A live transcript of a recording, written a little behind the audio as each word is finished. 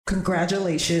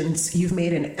Congratulations, you've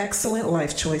made an excellent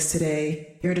life choice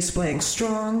today. You're displaying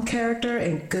strong character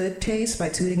and good taste by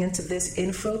tuning into this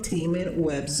infotainment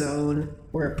web zone.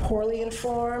 We're poorly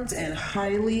informed and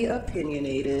highly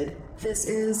opinionated. This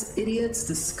is Idiots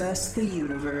Discuss the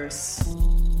Universe.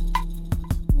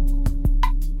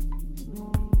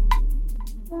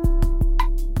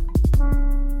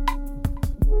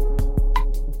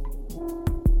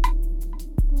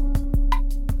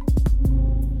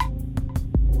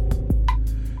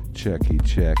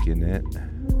 Checking it.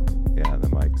 Yeah, the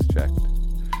mic's checked.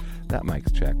 That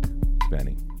mic's checked. It's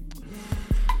Benny.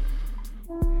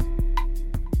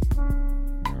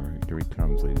 Alright, here he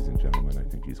comes, ladies and gentlemen. I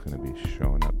think he's going to be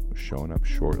showing up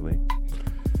shortly.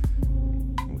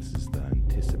 This is the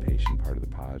anticipation part of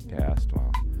the podcast.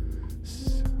 Well,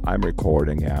 I'm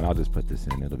recording, yeah, and I'll just put this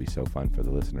in. It'll be so fun for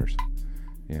the listeners.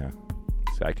 Yeah.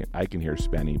 So I can hear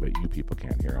Spenny, but you people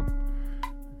can't hear him.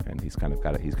 And he's kind of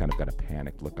got a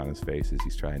panicked look on his face as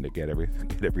he's trying to get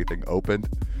everything opened.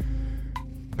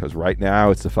 Because right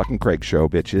now it's the fucking Craig show,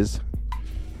 bitches.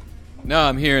 No,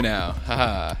 I'm here now.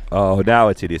 Haha. Oh, now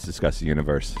it's Idiots Discuss the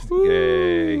Universe. Woo.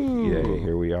 Yay!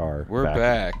 Here we are. We're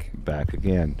back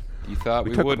again. You thought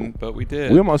we wouldn't, but we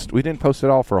did. We didn't post it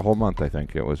all for a whole month. I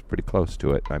think it was pretty close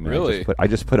to it. I mean, really? I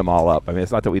just put them all up. I mean,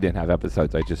 it's not that we didn't have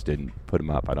episodes. I just didn't put them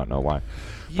up. I don't know why.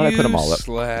 But I put them all up.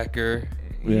 Slacker.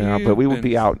 Yeah, but we would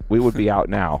be out. We would be out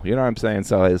now. You know what I'm saying?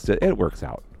 So it works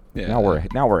out. Yeah. Now we're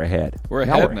ahead. We're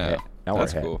ahead now. Now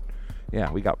That's we're ahead. Cool.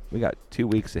 Yeah, we got 2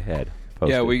 weeks ahead.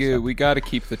 Posted, yeah, we so. got to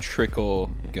keep the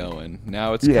trickle going.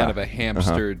 Now it's kind of a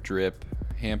hamster drip,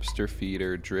 hamster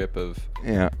feeder drip of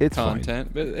it's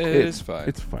content, fine. but it's fine.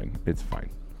 It's fine. It's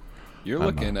fine. You're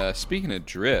looking. Speaking of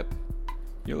drip,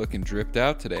 you're looking dripped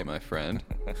out today, my friend.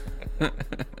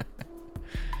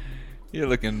 You're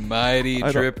looking mighty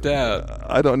dripped out.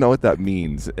 I don't know what that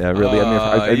means. Really,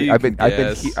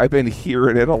 I've been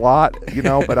hearing it a lot,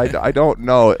 but I don't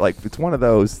know. Like, it's one of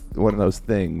those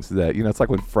things that it's like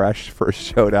when Fresh first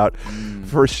showed up.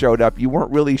 You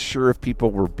weren't really sure if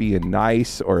people were being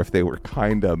nice or if they were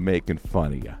kind of making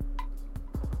fun of you.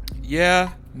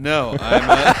 Yeah. No, I'm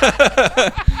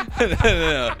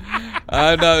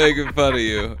not making fun of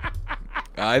you.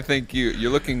 I think you're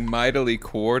looking mightily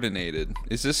coordinated.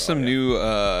 Is this some new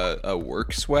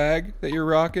work swag that you're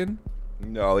rocking?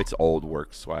 No, it's old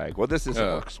work swag. Well, this isn't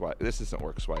work swag. This isn't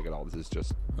work swag at all. This is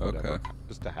just whatever. Okay.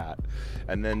 Just a hat.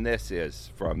 And then this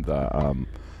is from the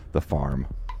farm.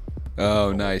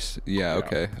 Oh, nice. Yeah,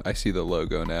 okay. I see the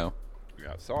logo now.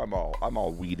 Yeah, so I'm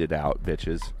all weeded out,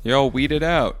 bitches. You're all weeded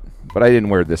out. But I didn't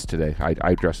wear this today.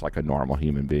 I dress like a normal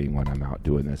human being when I'm out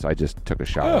doing this. I just took a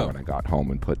shower when I got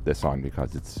home and put this on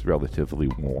because it's relatively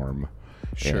warm.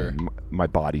 Sure. And my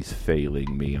body's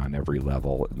failing me on every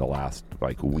level in the last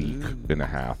week and a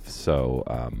half. So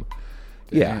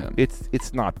yeah,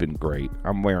 it's not been great.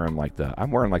 I'm wearing like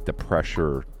the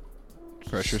pressure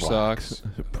socks.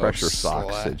 Pressure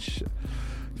socks and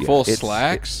full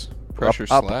slacks. Pressure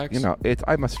slacks.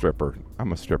 I'm a stripper.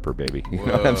 I'm a stripper, baby. You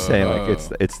know what I'm saying? Like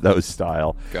it's those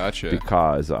style. Gotcha.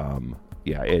 Because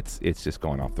it's just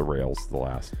going off the rails the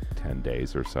last 10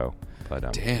 days or so.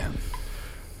 But damn.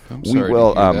 I'm we sorry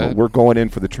will. to hear that. We're going in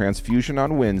for the transfusion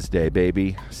on Wednesday,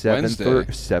 baby.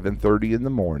 7:30 in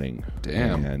the morning.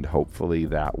 Damn. And hopefully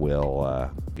that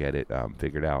will get it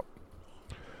figured out.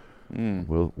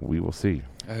 We will see.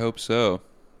 I hope so.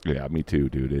 Yeah, me too,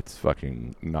 dude. It's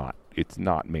fucking not. It's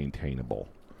not maintainable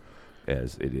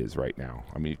as it is right now.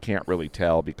 I mean, you can't really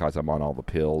tell because I'm on all the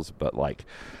pills, but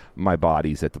my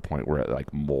body's at the point where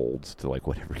it molds to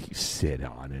whatever you sit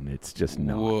on, and it's just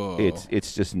not. Whoa.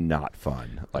 It's just not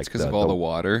fun. It's because of all the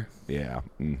water. Yeah.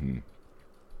 Mm-hmm.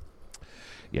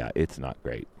 Yeah, it's not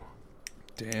great.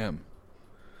 Damn.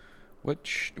 What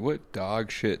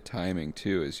dog shit timing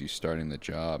too? Is you starting the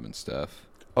job and stuff?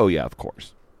 Oh yeah, of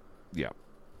course. Yeah.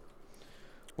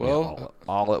 Well,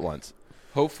 all at once.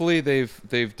 Hopefully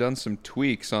they've done some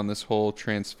tweaks on this whole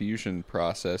transfusion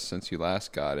process since you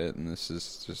last got it, and this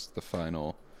is just the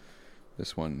final.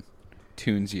 This one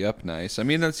tunes you up nice. I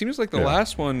mean, it seems like the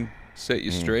last one set you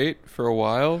straight for a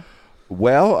while.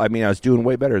 Well, I mean, I was doing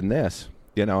way better than this.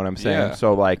 You know what I'm saying? Yeah.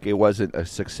 So it wasn't a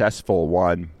successful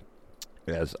one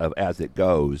as it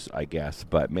goes, I guess.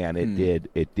 But man,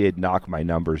 it did knock my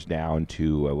numbers down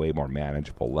to a way more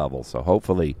manageable level. So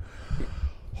hopefully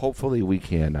we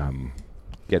can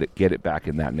get it back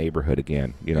in that neighborhood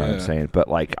again. You know what I'm saying? But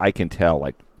I can tell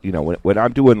when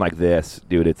I'm doing like this,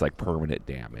 dude, it's like permanent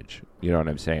damage. You know what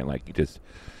I'm saying?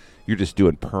 You're just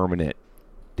doing permanent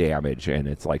damage, and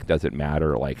it's like, doesn't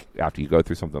matter, like after you go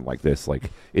through something like this,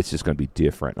 like it's just going to be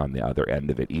different on the other end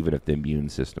of it, even if the immune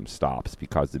system stops,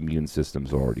 because the immune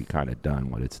system's already kind of done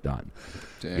what it's done.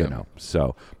 Damn. You know,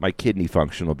 so my kidney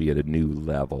function will be at a new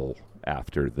level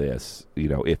after this, you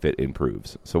know, if it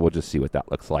improves. So we'll just see what that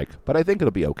looks like, but I think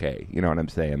it'll be okay. You know what I'm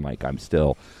saying? Like, I'm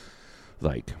still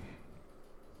like,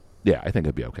 yeah, I think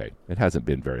it'll be okay. It hasn't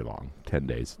been very long, 10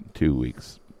 days, 2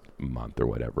 weeks, a month, or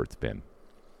whatever it's been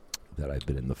that I've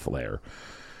been in the flare.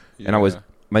 Yeah. And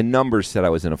my numbers said I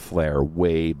was in a flare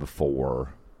way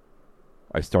before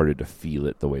I started to feel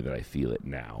it the way that I feel it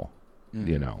now,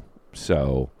 you know.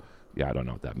 So, yeah, I don't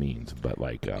know what that means, but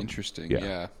like... Interesting,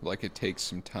 yeah. Like it takes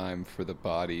some time for the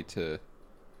body to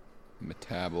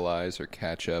metabolize or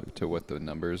catch up to what the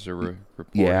numbers are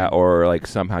reporting. Yeah, or like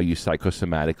somehow you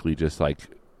psychosomatically just like...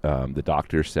 the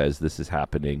doctor says this is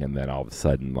happening, and then all of a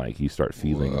sudden, like, you start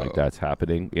feeling like that's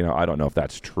happening. You know, I don't know if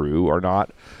that's true or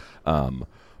not.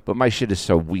 But my shit is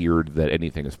so weird that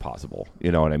anything is possible.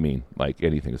 You know what I mean? Like,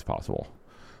 anything is possible.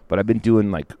 But I've been doing,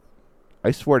 like,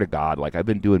 I swear to God, like, I've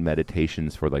been doing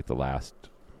meditations for, like, the last,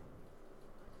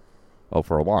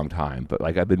 for a long time. But,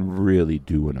 like, I've been really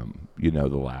doing them, you know,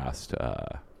 the last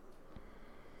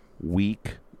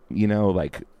week, you know,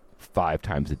 like 5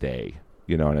 times a day.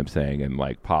 You know what I'm saying? And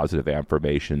like positive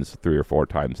affirmations 3 or 4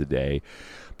 times a day.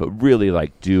 But really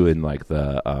like doing like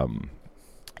the,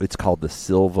 it's called the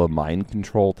Silva mind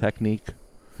control technique.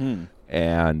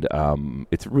 And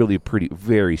it's really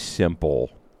very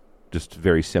simple, just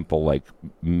very simple like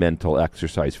mental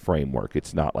exercise framework.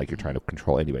 It's not like you're trying to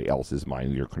control anybody else's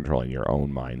mind. You're controlling your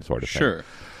own mind sort of thing. Sure.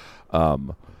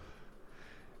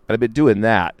 I've been doing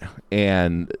that,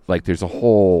 and like there's a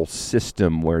whole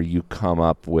system where you come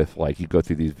up with like you go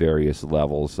through these various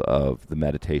levels of the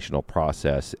meditational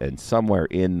process, and somewhere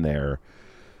in there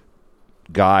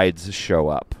guides show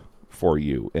up for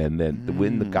you, and then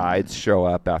when the guides show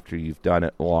up after you've done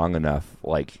it long enough,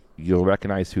 like you'll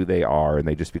recognize who they are, and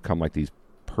they just become like these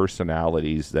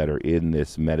personalities that are in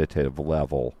this meditative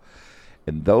level,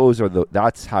 and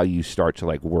that's how you start to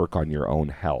like work on your own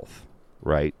health,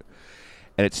 right?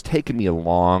 And it's taken me a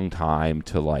long time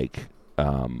to like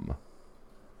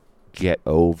get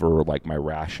over like my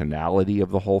rationality of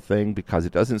the whole thing, because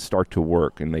it doesn't start to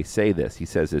work. And he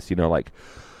says this, you know, like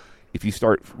if you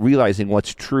start realizing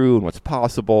what's true and what's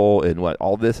possible and what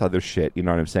all this other shit, you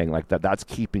know what I'm saying? Like that's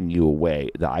keeping you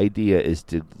away. The idea is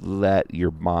to let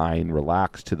your mind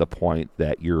relax to the point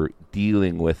that you're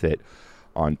dealing with it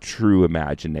on true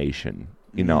imagination.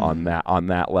 You know, on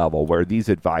that level where these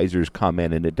advisors come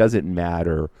in, and it doesn't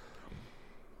matter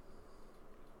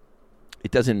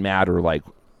like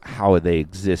how they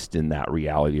exist in that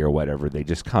reality or whatever. They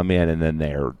just come in, and then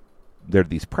they're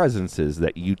these presences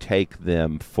that you take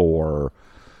them for,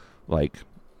 like,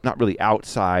 not really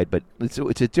outside, but it's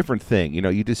a different thing. You know,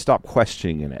 you just stop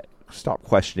questioning it,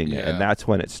 and that's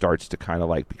when it starts to kind of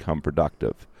like become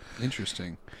productive.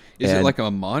 Interesting. Is it like a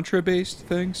mantra-based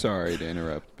thing? Sorry to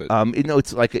interrupt, but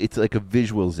it's like a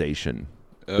visualization.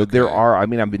 Okay. I've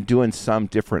been doing some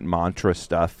different mantra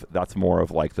stuff. That's more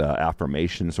of like the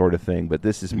affirmation sort of thing, but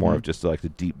this is more of just like the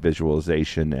deep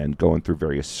visualization and going through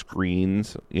various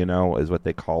screens, you know, is what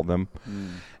they call them.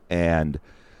 And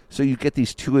so you get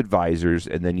these 2 advisors,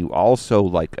 and then you also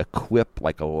like equip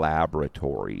like a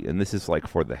laboratory, and this is like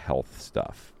for the health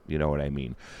stuff, you know what I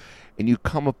mean? And you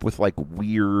come up with like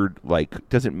weird, like,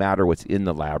 doesn't matter what's in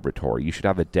the laboratory. You should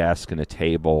have a desk and a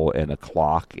table and a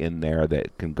clock in there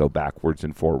that can go backwards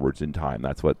and forwards in time.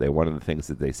 That's one of the things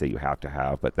that they say you have to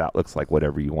have, but that looks like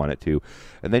whatever you want it to.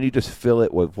 And then you just fill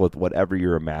it with whatever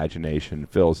your imagination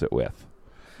fills it with.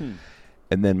 And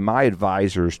then my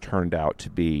advisors turned out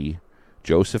to be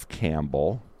Joseph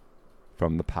Campbell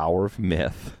from The Power of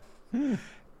Myth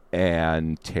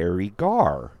and Terry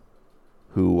Garr,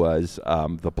 who was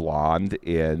the blonde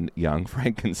in Young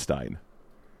Frankenstein.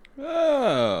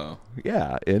 Oh,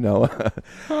 yeah, you know,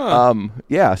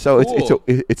 yeah. So cool.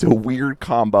 it's a weird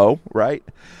combo, right?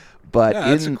 But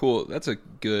that's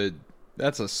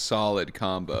a solid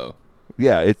combo.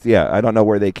 Yeah, I don't know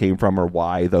where they came from or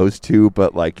why those 2,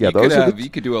 but like, yeah, you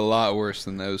could do a lot worse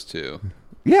than those 2.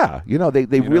 Yeah, you know, they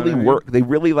really work. They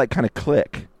really like kind of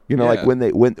click. You know, like when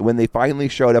they finally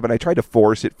showed up, and I tried to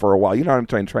force it for a while. You know, I'm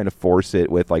trying to force it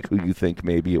with like who you think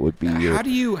maybe it would be. How do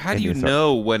you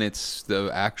know when it's the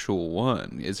actual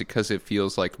one? Is it because it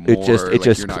feels like more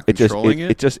you're not controlling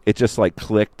it? It just like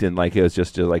clicked, and like it was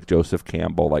just like Joseph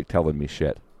Campbell like telling me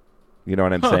shit. You know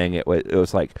what I'm saying? It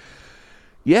was like,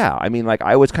 yeah. I mean, like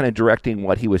I was kind of directing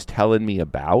what he was telling me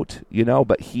about, you know,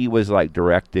 but he was like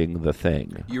directing the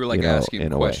thing. You were like asking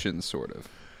questions, sort of.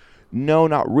 No,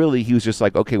 not really. He was just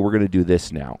like, okay, we're going to do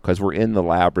this now because we're in the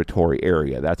laboratory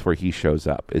area. That's where he shows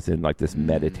up, is in like this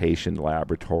meditation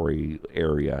laboratory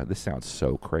area. This sounds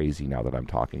so crazy now that I'm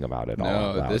talking about it all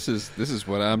out No, loud. this is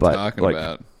what I'm talking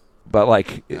about. But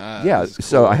like, yeah, this is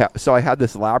so cool. I had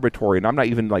this laboratory, and I'm not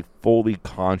even like fully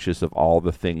conscious of all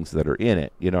the things that are in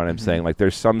it. You know what I'm saying? Like,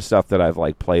 there's some stuff that I've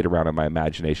like played around in my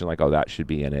imagination, like, oh, that should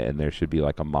be in it, and there should be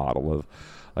like a model of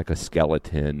like a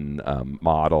skeleton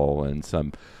model and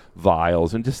some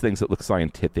vials and just things that look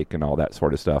scientific and all that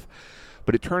sort of stuff.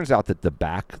 But it turns out that the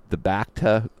back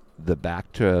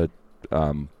to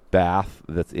bath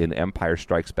that's in Empire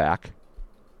Strikes Back.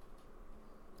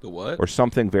 The what? Or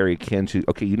something very akin to,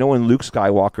 okay, you know when Luke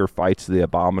Skywalker fights the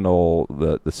abominable,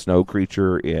 the snow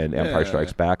creature in Empire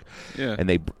Strikes Back? Yeah. And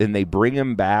they bring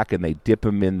him back and they dip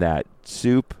him in that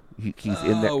soup. He's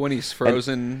in there. Oh, when he's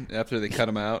frozen after they cut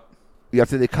him out?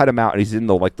 After they cut him out and he's in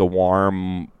the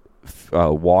warm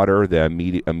water,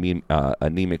 the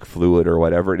anemic fluid or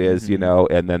whatever it is, you know,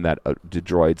 and then that the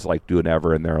droids like do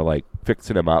whatever and they're like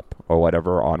fixing him up or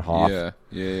whatever on Hoth.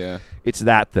 Yeah. It's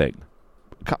that thing.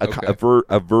 Okay.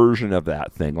 A version of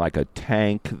that thing, like a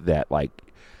tank that like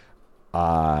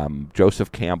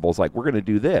Joseph Campbell's like, we're going to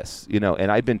do this, you know,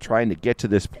 and I've been trying to get to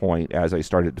this point as I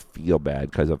started to feel bad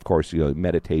because, of course, you know,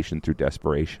 meditation through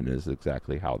desperation is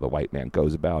exactly how the white man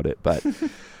goes about it. But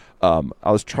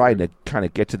I was trying to kind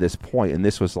of get to this point, and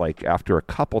this was like after a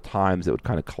couple times it would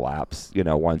kind of collapse, you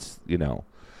know, once, you know,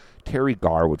 Terry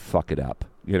Garr would fuck it up.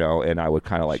 You know, and I would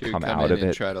kind of like come out of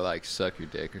it. Try to like suck your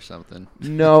dick or something.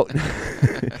 No,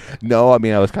 no. I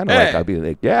mean, I was kind of like, I'd be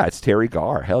like, yeah, it's Terry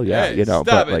Garr. Hell yeah, Hey, you know.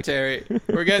 stop but it, like, Terry.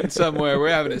 We're getting somewhere. We're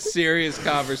having a serious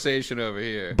conversation over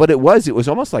here. But it was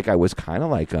almost like I was kind of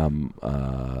like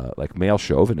male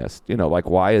chauvinist. You know, like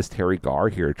why is Terry Garr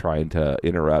here trying to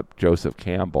interrupt Joseph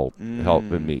Campbell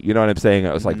helping me? You know what I'm saying?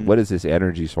 I was like, what is this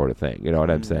energy sort of thing? You know what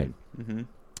I'm saying?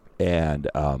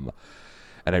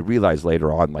 And I realized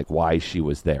later on, like, why she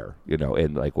was there, you know,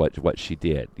 and, like, what she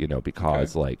did, you know,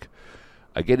 because, like,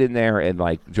 I get in there and,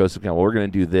 like, Joseph Campbell, we're going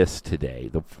to do this today.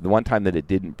 The one time that it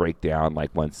didn't break down, like,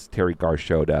 once Terry Garr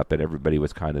showed up and everybody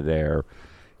was kind of there,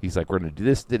 he's like, we're going to do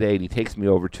this today, and he takes me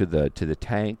over to the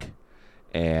tank,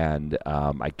 and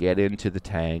I get into the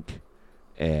tank,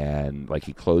 and, like,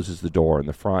 he closes the door in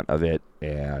the front of it,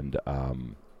 and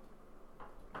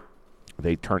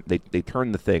they turn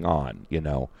the thing on, you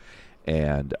know.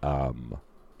 And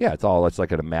it's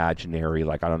like an imaginary,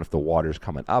 like I don't know if the water's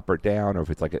coming up or down or if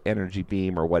it's like an energy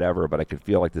beam or whatever, but I can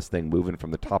feel like this thing moving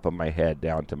from the top of my head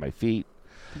down to my feet.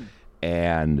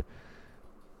 And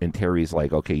Terry's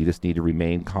like, okay, you just need to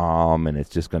remain calm, and it's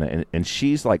just gonna and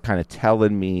she's like kind of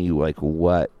telling me like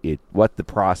what the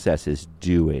process is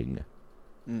doing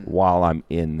while I'm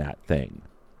in that thing,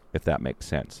 if that makes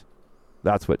sense.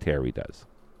 That's what Terry does.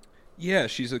 Yeah,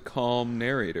 she's a calm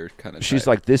narrator kind of She's type.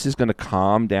 like, this is going to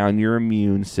calm down your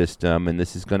immune system, and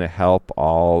this is going to help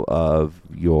all of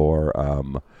your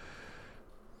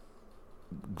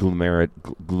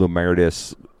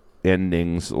glomerular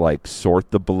endings, like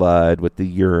sort the blood with the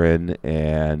urine,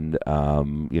 and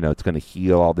you know, it's going to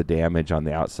heal all the damage on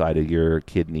the outside of your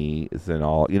kidneys and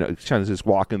all. You know, it's kind of just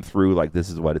walking through like this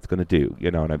is what it's going to do.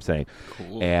 You know what I'm saying?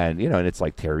 Cool. And you know, and it's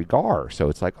like Terry Garr, so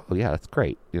it's like, oh yeah, that's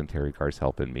great. You know, Terry Garr's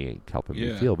helping me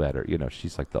feel better. You know,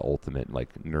 she's like the ultimate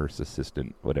like nurse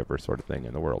assistant, whatever sort of thing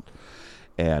in the world.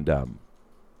 And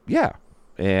yeah.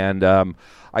 And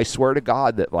I swear to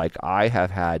God that, like, I have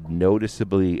had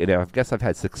noticeably, and I guess I've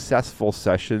had successful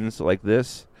sessions like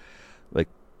this, like,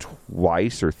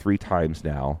 twice or 3 times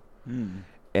now.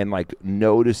 And, like,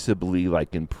 noticeably,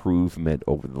 like, improvement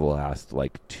over the last,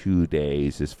 like, 2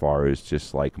 days as far as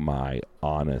just, like, my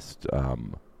honest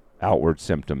outward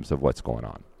symptoms of what's going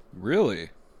on. Really?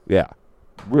 Yeah.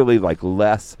 Really, like,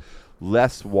 less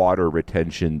water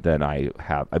retention than I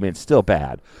have. I mean, it's still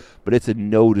bad, but it's a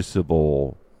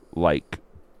noticeable, like,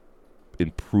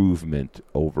 improvement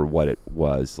over what it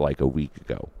was, like, a week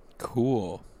ago.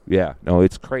 Cool. Yeah. No,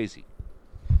 it's crazy.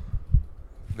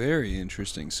 Very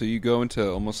interesting. So you go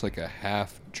into almost like a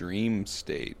half dream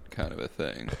state kind of a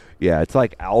thing. Yeah, it's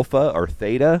like alpha or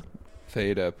theta.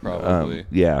 Theta, probably.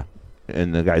 Yeah.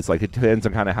 And the guy's like, it depends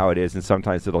on kind of how it is, and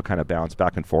sometimes it'll kind of bounce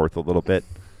back and forth a little bit.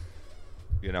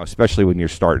 You know, especially when you're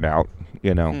starting out,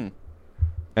 you know.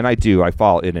 And I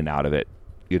fall in and out of it,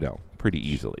 you know, pretty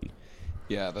easily.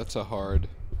 Yeah, it's a hard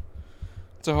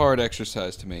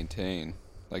exercise to maintain.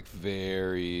 Like,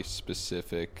 very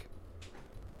specific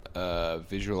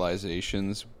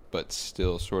visualizations, but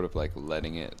still sort of like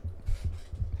letting it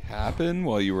happen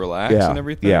while you relax and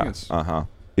everything. Yeah.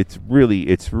 It's really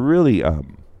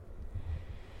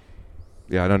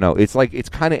Yeah, I don't know. It's like it's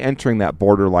kind of entering that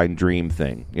borderline dream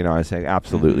thing. You know, I'm saying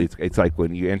absolutely. It's like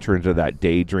when you enter into that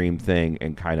daydream thing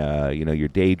and kind of you're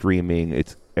daydreaming.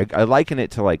 I liken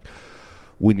it to like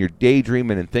when you're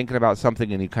daydreaming and thinking about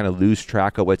something and you kind of lose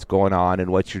track of what's going on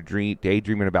and what you're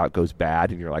daydreaming about goes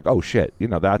bad and you're like, oh shit,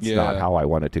 that's not how I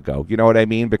want it to go. You know what I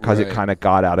mean? Because it kind of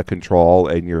got out of control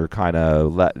and you're kind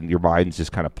of letting your mind's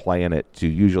just kind of playing it to,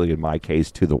 usually in my case,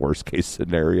 to the worst case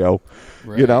scenario.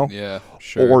 Right. Yeah,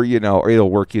 sure. Or or it'll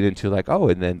work it into like, oh,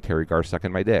 and then Terry Garr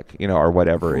sucking my dick, or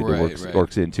whatever it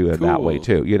works into in that way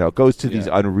too. It goes to these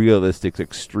unrealistic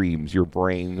extremes. Your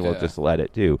brain will just let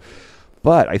it do.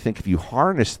 But I think if you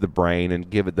harness the brain and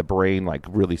give it the brain like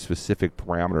really specific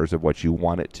parameters of what you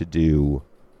want it to do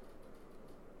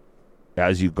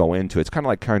as you go into it, it's kind of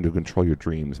like trying to control your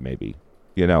dreams maybe.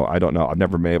 I don't know. I've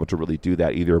never been able to really do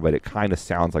that either, but it kind of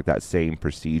sounds like that same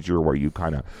procedure where you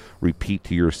kind of repeat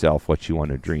to yourself what you want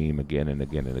to dream again and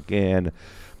again and again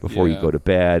before you go to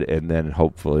bed, and then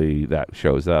hopefully that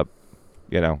shows up,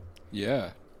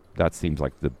 Yeah. That seems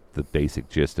like the basic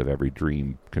gist of every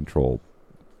dream control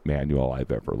manual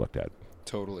I've ever looked at.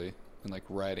 Totally. And like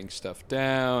writing stuff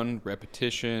down,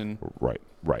 repetition. Right.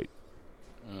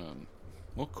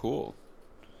 Well, cool.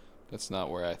 That's not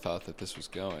where I thought that this was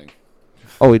going.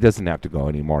 Oh, it doesn't have to go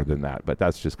any more than that, but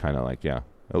that's just kind of like, it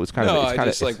was kind of... No, I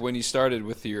just like when you started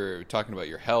with your talking about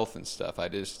your health and stuff, I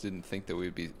just didn't think that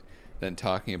we'd be then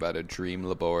talking about a dream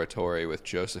laboratory with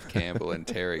Joseph Campbell and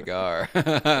Terry Garr.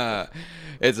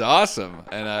 It's awesome,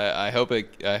 and I hope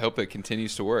it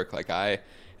continues to work. Like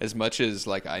as much as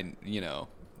like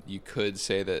you could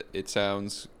say that it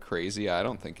sounds crazy, I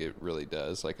don't think it really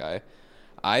does. Like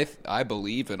I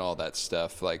believe in all that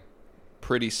stuff like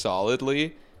pretty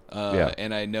solidly,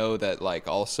 and I know that like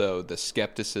also the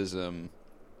skepticism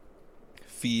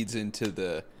feeds into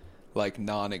the like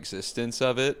non-existence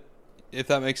of it, if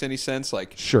that makes any sense.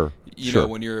 Like sure,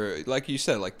 when you're like you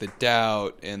said, like the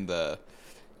doubt and the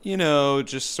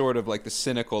just sort of like the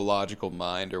cynical logical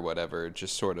mind or whatever,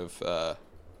 just sort of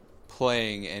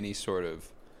playing any sort of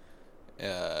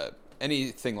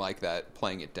anything like that,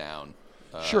 playing it down.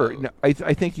 Sure. No, I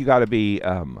think you got to be,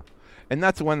 and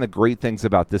that's one of the great things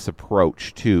about this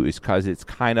approach too, is because it's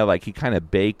kind of like he kind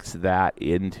of bakes that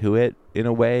into it in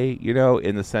a way,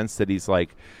 in the sense that he's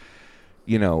like,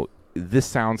 this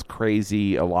sounds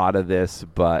crazy, a lot of this,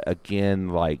 but again,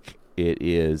 like it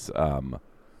is,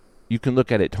 you can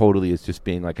look at it totally as just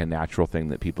being like a natural thing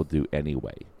that people do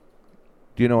anyway.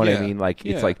 Do you know what I mean? Like,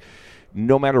 it's like,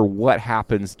 no matter what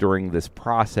happens during this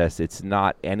process, it's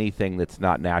not anything that's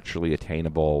not naturally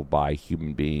attainable by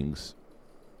human beings,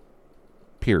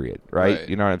 period, right?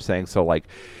 You know what I'm saying? So, like,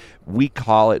 we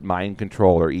call it mind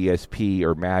control or ESP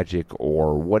or magic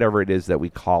or whatever it is that we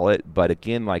call it. But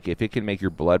again, like, if it can make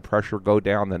your blood pressure go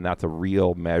down, then that's a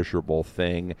real measurable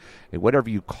thing. And whatever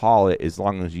you call it, as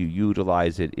long as you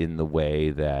utilize it in the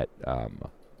way that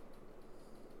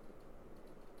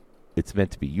it's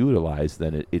meant to be utilized,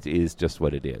 then it is just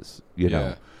what it is,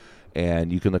 know.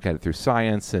 And you can look at it through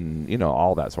science and,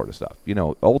 all that sort of stuff.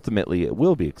 Ultimately, it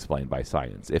will be explained by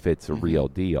science if it's a real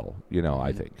deal,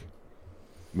 I think.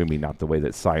 Maybe not the way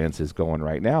that science is going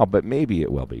right now, but maybe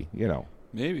it will be,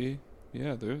 Maybe.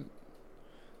 Yeah, there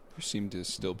seem to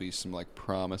still be some, like,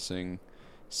 promising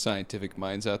scientific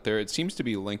minds out there. It seems to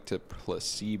be linked to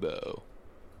placebo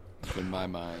in my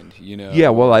mind, Yeah,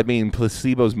 well, I mean,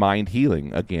 placebo's mind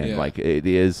healing, again. Like, it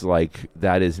is, like,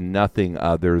 that is nothing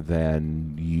other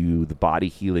than the body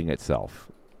healing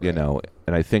itself, you know.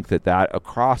 And I think that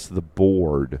across the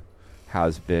board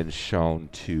has been shown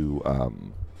to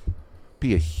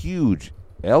be a huge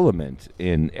element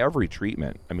in every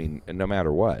treatment. I mean, no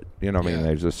matter what, I mean,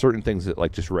 there's a certain things that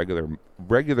like just regular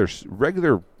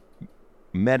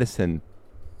medicine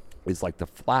is like the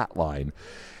flat line.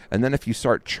 And then if you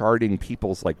start charting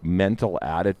people's like mental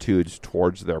attitudes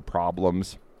towards their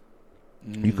problems,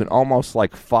 you can almost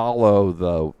like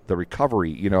follow the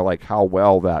recovery, like how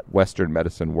well that Western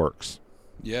medicine works.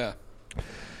 Yeah.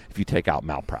 If you take out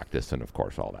malpractice and, of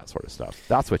course, all that sort of stuff.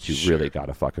 That's what you really got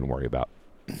to fucking worry about.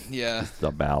 Yeah. It's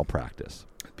the malpractice.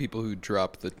 People who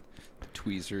drop the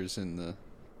tweezers in the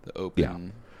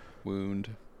open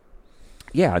wound.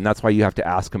 Yeah, and that's why you have to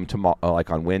ask them tomorrow. Like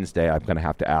on Wednesday, I'm going to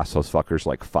have to ask those fuckers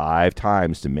like 5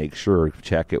 times to make sure,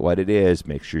 check it what it is,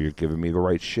 make sure you're giving me the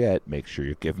right shit, make sure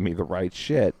you're giving me the right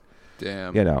shit.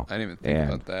 Damn. I didn't even think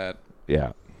about that.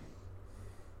 Yeah.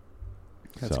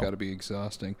 That's got to be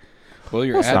exhausting. Well,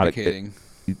 you're advocating.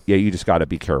 You just got to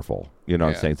be careful. You know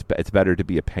what I'm saying? It's better to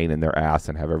be a pain in their ass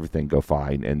and have everything go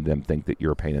fine and them think that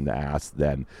you're a pain in the ass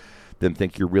than them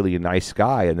think you're really a nice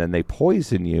guy and then they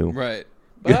poison you. Right.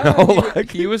 You know,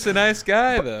 he was a nice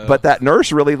guy, though. But that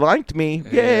nurse really liked me.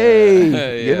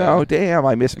 Yay! You know, damn,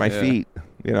 I miss my feet.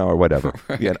 You know, or whatever.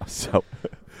 You know, so.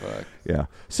 Fuck. Yeah.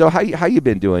 So how you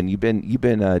been doing? You've been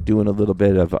doing a little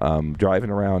bit of driving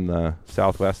around the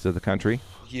southwest of the country.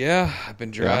 Yeah, I've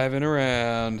been driving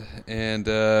around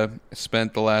and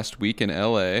spent the last week in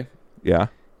L.A. Yeah.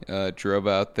 Drove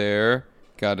out there,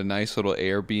 got a nice little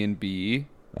Airbnb.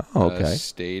 Oh, okay.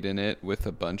 Stayed in it with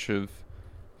a bunch of,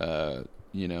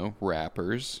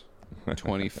 rappers,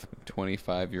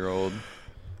 25-year-old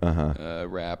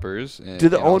rappers. And, Do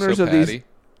the and also owners of Patty. these?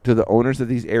 Do the owners of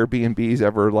these Airbnbs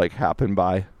ever like happen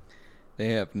by? They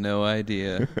have no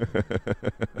idea.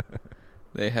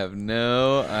 They have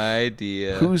no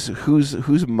idea.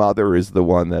 Whose mother is the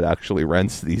one that actually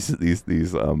rents these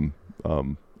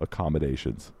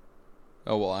accommodations?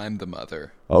 Oh, well, I'm the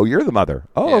mother. Oh, you're the mother.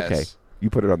 Oh, Yes. okay. You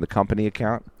put it on the company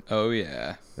account? Oh,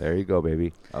 yeah. There you go,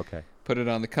 baby. Okay. Put it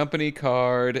on the company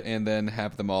card and then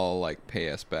have them all, like, pay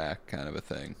us back kind of a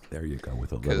thing. There you go with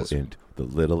the 'Cause-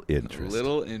 little interest.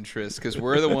 Little interest, because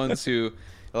we're the ones who,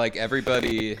 like,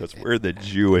 everybody... Because we're the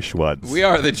Jewish ones. We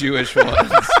are the Jewish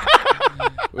ones.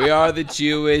 We are the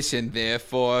Jewish and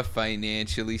therefore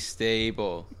financially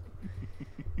stable.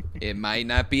 It might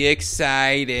not be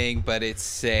exciting, but it's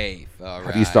safe. All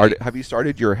right. Have you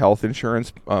started your health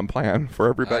insurance plan for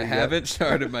everybody? I yet? haven't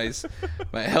started my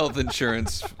health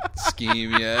insurance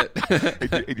scheme yet.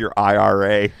 in your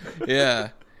IRA. Yeah.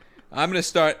 I'm going to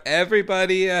start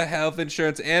everybody a health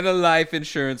insurance and a life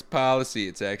insurance policy.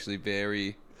 It's actually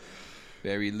very,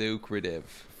 very lucrative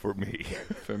For me.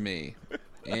 for me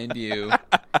and you.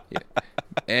 Yeah.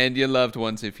 And your loved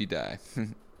ones if you die.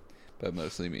 But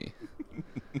mostly me.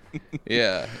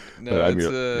 Yeah. No,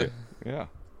 But yeah.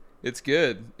 it's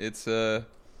good. It's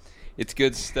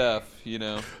good stuff, you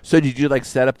know. So did you like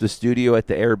set up the studio at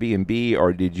the Airbnb,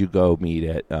 or did you go meet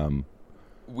at?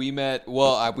 We met.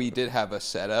 Well, we did have a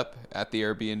setup at the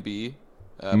Airbnb,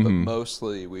 but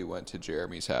mostly we went to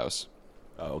Jeremy's house,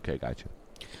 Oh, okay, gotcha.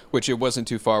 which it wasn't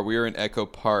too far. We were in Echo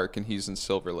Park, and he's in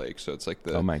Silver Lake, so it's like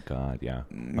the Oh my God, yeah.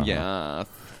 yeah.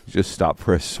 Just stop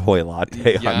for a soy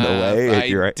latte on the way, and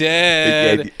you're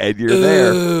did. and you're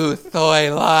there. Ooh,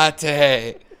 soy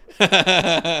latte.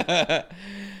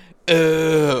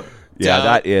 Ooh. Yeah, don't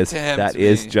that is tempt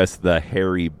me. just the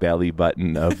hairy belly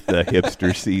button of the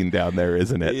hipster scene down there,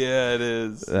 isn't it? Yeah, it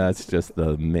is. That's just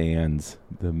the man's.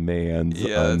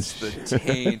 Yeah, that's the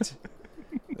taint.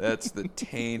 That's the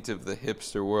taint of the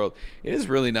hipster world. It is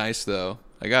really nice, though.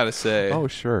 I gotta say. Oh,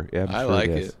 sure. Yeah, I like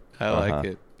it. it. I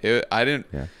like it. I didn't.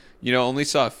 Yeah. Only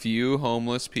saw a few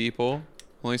homeless people.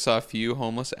 Only saw a few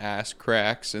homeless ass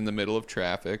cracks in the middle of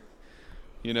traffic.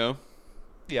 You know.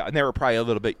 Yeah, and they were probably a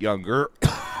little bit younger,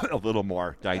 a little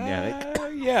more dynamic.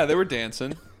 Yeah, they were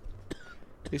dancing.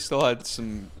 They still had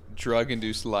some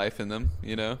drug-induced life in them.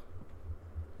 You know.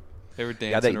 They were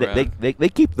dancing around. They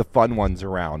keep the fun ones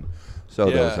around, so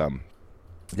Yeah. those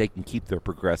they can keep their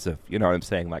progressive. You know what I'm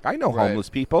saying? Like I know Right. homeless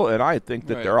people, and I think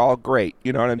that Right. they're all great.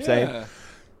 You know what I'm saying? Yeah.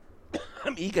 I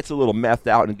mean, he gets a little methed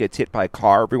out and gets hit by a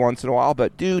car every once in a while,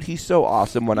 but dude, he's so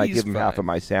awesome. When I He's give him half fine. of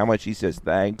my sandwich, he says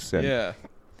thanks. And Yeah.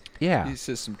 yeah, He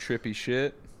says some trippy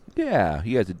shit. yeah.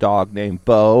 He has a dog named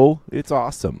Bo. It's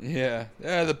awesome. Yeah.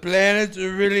 The planets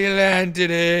are really aligned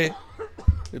today.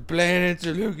 The planets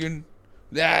are looking.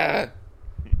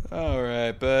 All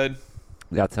right, bud.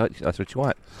 That's what you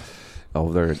want.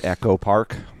 Oh, they're in Echo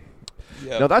Park.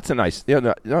 Yeah. No, that's a nice.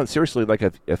 No, seriously. Like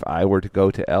if I were to go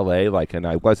to L.A., like, and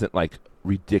I wasn't like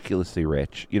ridiculously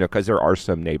rich, because there are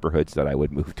some neighborhoods that I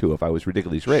would move to if I was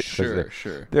ridiculously rich. 'Cause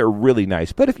Sure. they're really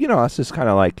nice. But if us is kind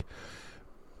of like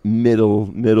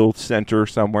middle center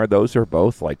somewhere, those are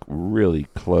both like really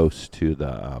close to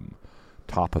the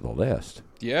top of the list.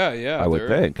 Yeah. I would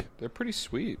think. They're pretty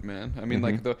sweet, man. I mean,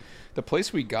 like the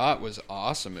place we got was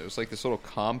awesome. It was like this little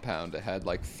compound that had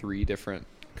like 3 different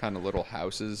kind of little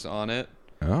houses on it.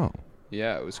 Oh,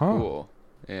 Yeah, it was Huh. cool.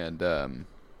 And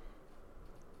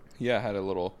yeah, had a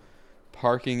little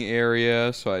parking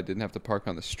area, so I didn't have to park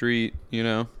on the street.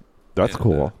 that's And,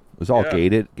 cool. It was all yeah.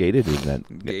 gated then.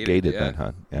 Gated, yeah. then,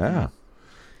 huh? Yeah.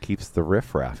 Keeps the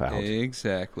riffraff out.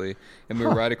 Exactly. And we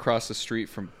were right across the street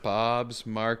from Bob's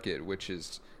Market, which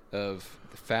is of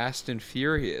the Fast and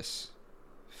Furious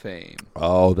fame.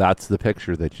 Oh, that's the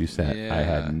picture that you sent. I Yeah.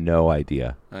 had no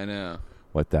idea I know.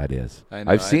 what that is. I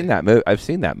know, I've seen that movie. I've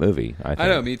seen that movie. I think. I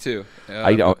know, me too.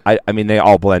 I don't. I mean, they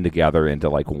all blend together into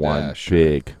like one Yeah, sure.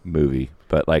 big movie.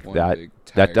 But like One that, big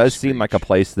that tire does seem like a screech.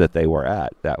 place that they were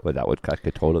at. That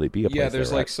could totally be a place. Yeah, they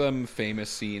there's were like at. some famous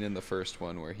scene in the first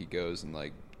one where he goes and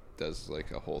like does like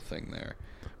a whole thing there.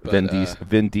 But,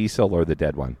 Vin Diesel or the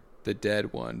dead one. the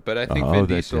dead one. But I think Oh, Vin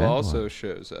the Diesel dead also one.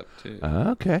 shows up too.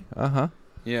 Okay.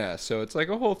 Yeah, so it's like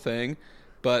a whole thing.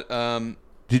 But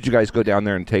Did you guys go down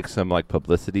there and take some like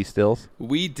publicity stills?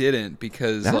 we didn't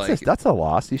because That's a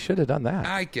loss. You should have done that.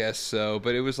 I guess so,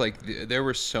 but it was like there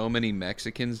were so many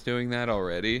Mexicans doing that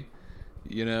already,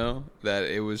 that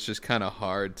it was just kind of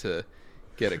hard to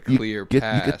get a clear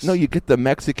pass. You get the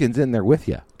Mexicans in there with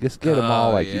you. Just get them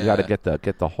all. Like you got to yeah.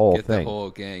 get the whole Get thing. the whole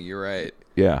gang. You're right.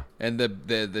 Yeah. And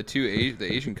the two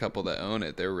the Asian couple that own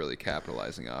it, they're really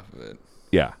capitalizing off of it.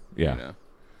 Yeah. You know?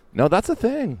 No, that's a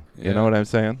thing. You Yeah. know what I'm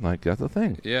saying? Like that's a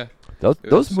thing. Yeah. Those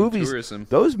It was some movies. tourism.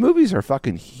 Those movies are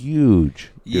fucking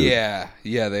huge. Dude. Yeah,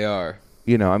 they are.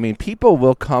 I mean, people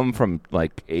will come from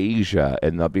like Asia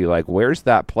and they'll be like, "Where's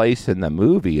that place in the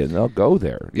movie?" And they'll go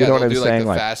there. You know what they'll I'm do saying?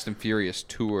 like the Fast and Furious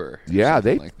tour. or yeah,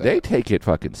 something they like that. they take it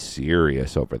fucking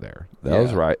serious over there.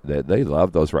 Those Yeah. they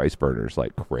love those rice burners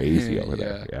like crazy over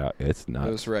there. Yeah, it's nuts.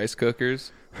 Those rice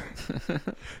cookers.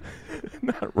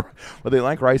 Well, they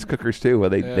like rice cookers too. Well,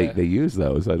 they Yeah. they use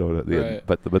those. I don't know, Right.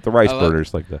 but the rice I like-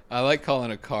 burners like the. I like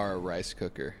calling a car a rice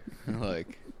cooker.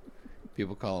 Like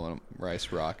people call them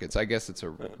rice rockets. I guess it's a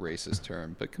racist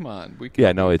term, but come on, we can,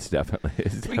 Yeah, no, it's definitely.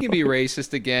 we can be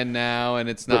racist again now, and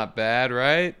it's not bad,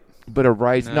 right? But a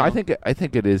rice. No, No. I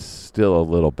think it is still a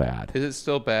little bad. Is it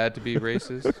still bad to be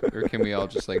racist, or can we all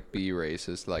just like be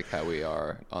racist like how we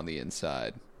are on the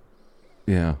inside?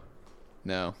 Yeah,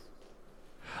 No,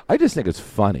 I just think it's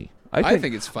funny. I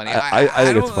think it's funny. I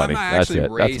think it's don't- funny. I'm not That's actually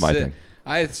it. That's my racist. thing.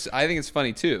 I think it's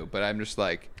funny too, but I'm just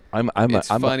like it's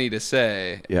I'm funny to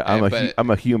say. Yeah, but I'm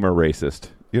a humor racist.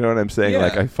 You know what I'm saying?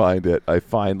 Like Yeah. I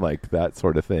find like that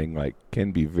sort of thing like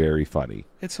can be very funny.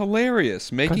 it's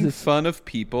hilarious. Making it's- fun of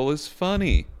people is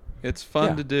funny. It's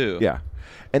fun Yeah. to do. Yeah,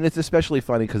 and it's especially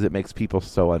funny because it makes people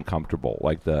so uncomfortable.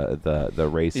 Like the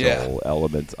racial Yeah.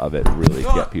 elements of it really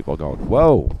get people going.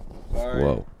 Whoa, Sorry.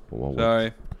 whoa.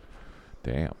 Sorry.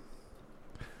 Damn.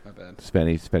 My bad.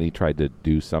 Spenny tried to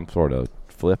do some sort of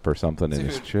flip or something in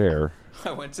his Dude. chair.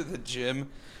 I went to the gym.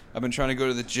 I've been trying to go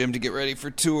to the gym to get ready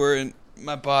for tour, and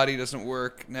my body doesn't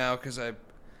work now because I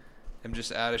am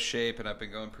just out of shape, and I've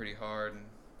been going pretty hard. And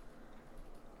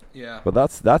yeah. But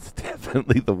that's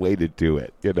definitely the way to do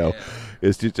it. Yeah.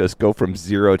 Is to just go from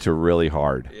zero to really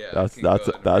hard. Yeah, that's keep going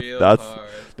real that's hard.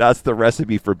 that's the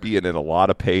recipe for being in a lot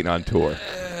of pain on tour.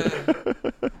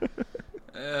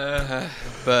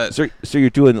 But So you're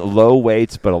doing low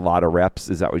weights but a lot of reps.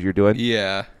 Is that what you're doing?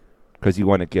 yeah, Because you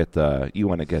want to get the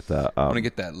I want to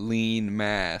get that lean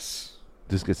mass.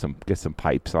 just get some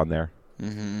pipes on there.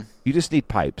 Mm-hmm. You just need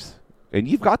pipes, and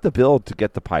you've got the build to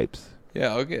get the pipes.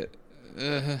 Yeah, I'll get.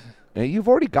 And you've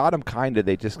already got them kind of.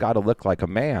 They just got to look like a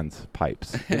man's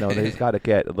pipes. They just got to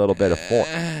get a little bit of form.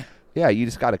 Yeah, you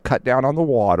just got to cut down on the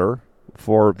water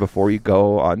before you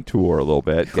go on tour a little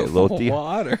bit. Get a little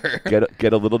water.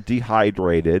 get a little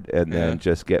dehydrated, and then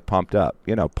just get pumped up.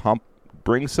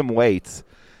 Bring some weights,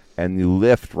 and you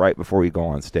lift right before you go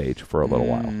on stage for a little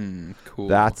while. Cool.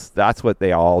 That's what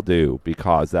they all do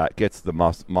because that gets the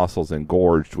muscles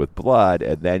engorged with blood,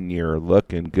 and then you're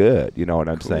looking good. You know what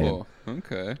I'm saying? cool.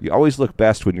 Okay, You always look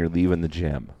best when you're leaving the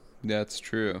gym. that's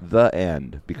true. The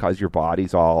end, because your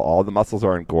body's all the muscles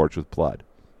are engorged with blood,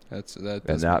 That and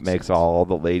does that make makes sense. all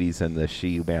the ladies and the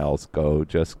she-males go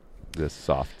just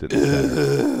soft in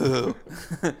the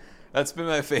center. That's been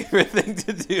my favorite thing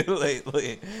to do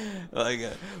lately. Like,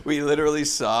 we literally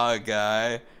saw a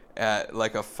guy at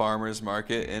like a farmer's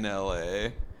market in LA,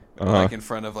 like in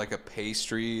front of like a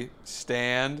pastry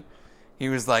stand. He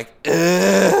was like,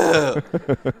 "Ew,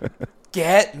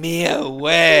 get me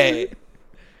away."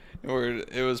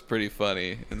 It was pretty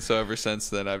funny, and so ever since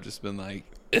then, I've just been like,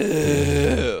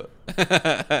 "Ew."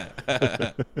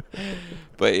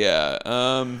 But yeah,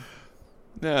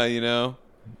 no,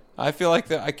 I feel like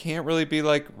that I can't really be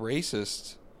like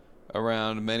racist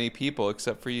around many people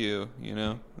except for you,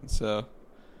 and so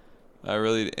I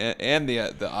really and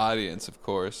the audience, of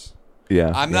course.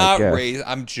 Yeah, I'm yeah, not I guess. racist.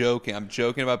 I'm joking. I'm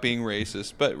joking about being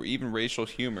racist, but even racial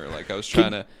humor. Like I was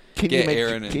trying to Can get you make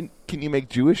Aaron in. can you make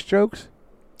Jewish jokes?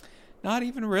 Not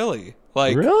even really.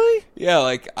 Like Really? Yeah,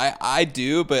 like I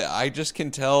do, but I just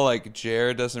can tell like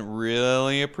Jared doesn't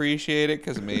really appreciate it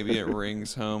because maybe it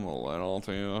rings home a little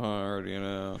too hard,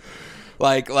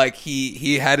 Like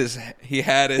he had his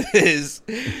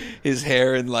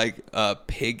hair in like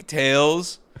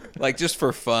pigtails, like just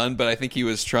for fun. But I think he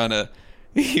was trying to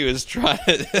figure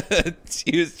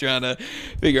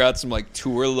out some like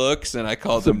tour looks, and I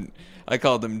called him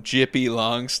Jippy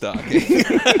Longstocking.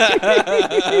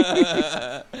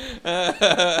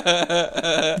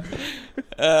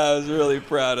 I was really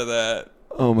proud of that.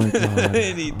 Oh my god!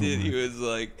 And he did. He was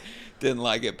like, Didn't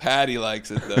like it. Patty likes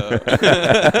it though.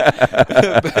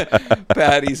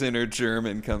 Patty's inner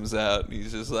German comes out, and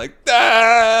he's just like,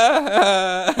 ah!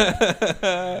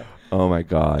 Oh my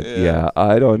God! Yeah,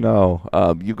 I don't know.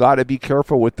 You got to be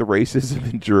careful with the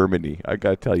racism in Germany. I got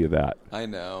to tell you that. I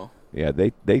know. Yeah, they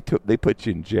put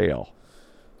you in jail.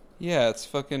 Yeah, it's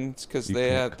because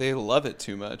they love it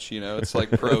too much. It's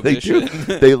like They prohibition.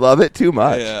 do. They love it too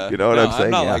much. Yeah. You know what I'm saying?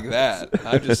 I'm not Yeah. like that.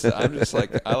 I'm just like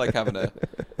I like having a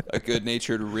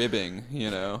good-natured ribbing.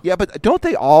 Yeah, but don't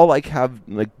they all like have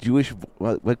like Jewish?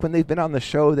 Like when they've been on the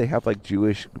show, they have like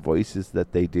Jewish voices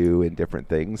that they do in different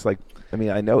things. Like, I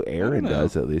mean, I know Aaron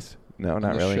does at least. No,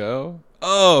 not really. Show?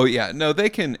 Oh yeah, no, they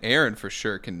can. Aaron for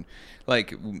sure can.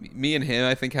 Like me and him,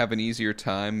 I think have an easier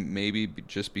time. Maybe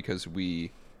just because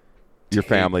we.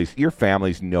 Your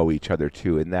families know each other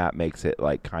too, and that makes it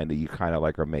like you kind of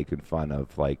like are making fun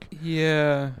of like.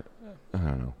 Yeah. I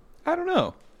don't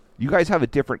know. You guys have a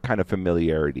different kind of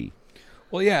familiarity.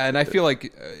 Well, yeah, and I feel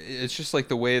like it's just like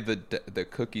the way the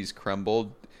cookies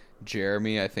crumbled.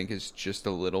 Jeremy, I think, is just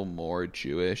a little more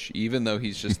Jewish, even though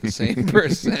he's just the same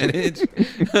percentage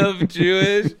of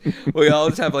Jewish. We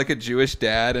always have like a Jewish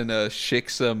dad and a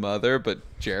shiksa mother, but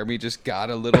Jeremy just got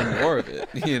a little more of it,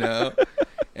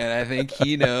 And I think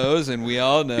he knows, and we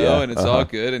all know, and it's all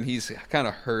good. And he's kind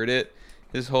of heard it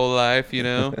his whole life,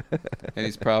 And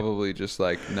he's probably just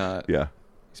like not. Yeah.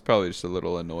 He's probably just a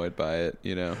little annoyed by it,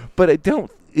 But I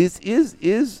don't.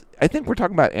 Is I think we're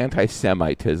talking about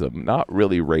anti-Semitism, not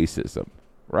really racism,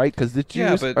 right? Because the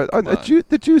Jews,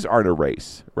 the Jews aren't a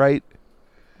race, right?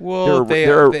 Well,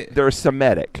 they're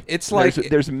Semitic. It's like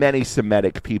there's many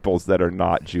Semitic peoples that are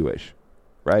not Jewish,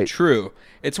 right? True.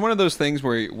 It's one of those things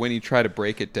where when you try to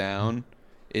break it down,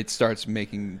 it starts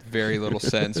making very little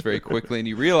sense very quickly, and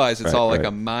you realize it's all like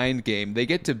a mind game. They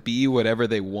get to be whatever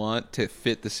they want to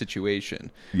fit the situation,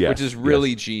 which is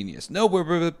really genius. No,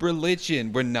 we're a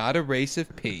religion. We're not a race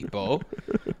of people.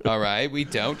 All right? We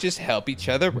don't just help each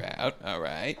other out. All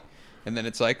right? And then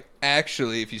it's like,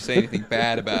 actually, if you say anything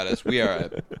bad about us, we are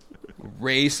a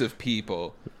race of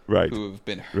people who have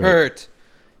been hurt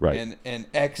and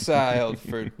exiled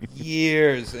for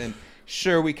years. And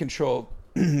sure, we control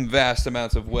vast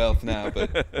amounts of wealth now,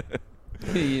 but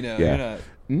you're not.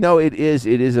 No, it is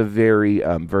a very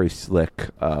very slick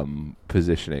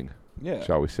positioning. Yeah,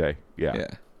 shall we say? Yeah.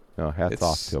 No, hats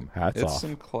off to him. Hats off. It's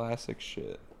some classic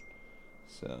shit.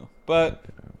 So, but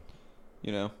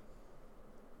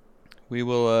we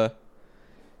will.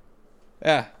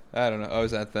 I don't know. Oh,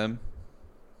 is that them?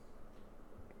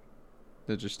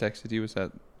 That just texted you? Was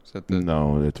that the?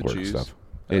 No, it's work Jews? stuff.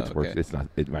 It's work. It's not.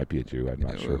 It might be a Jew. I'm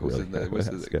not sure.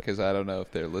 Because I don't know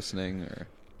if they're listening or.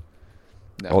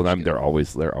 No, they're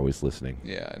always listening.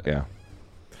 Yeah. I know.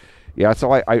 Yeah.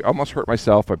 So I almost hurt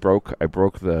myself. I broke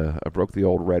the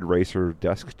old Red Racer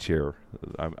desk chair.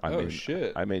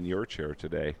 Shit! I'm in your chair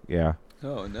today. Yeah.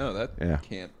 Oh no! That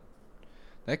can't.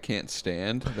 That can't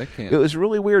stand. That can't. It was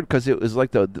really weird because it was like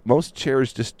the most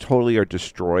chairs just totally are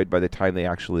destroyed by the time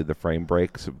the frame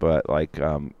breaks. But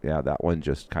that one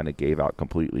just kind of gave out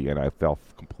completely, and I fell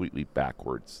completely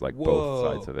backwards, both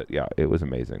sides of it. Yeah, it was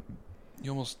amazing. You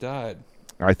almost died.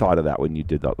 I thought of that when you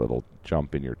did that little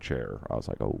jump in your chair. I was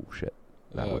like, oh shit,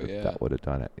 that would have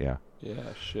done it. Yeah. Yeah.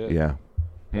 Shit. Yeah.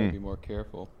 Gotta be more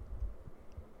careful.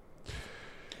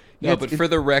 No, but for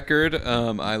the record,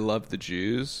 I love the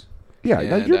Jews. Yeah,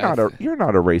 no, you're not a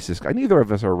racist guy. Neither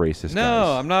of us are racist guys.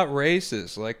 No, I'm not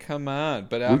racist. Like, come on.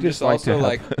 But I'm just also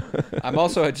like, I'm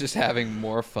also just having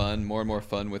more and more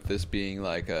fun with this being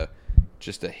like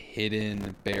just a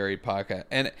hidden, buried podcast.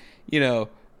 And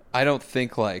I don't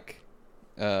think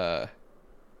I'm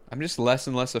just less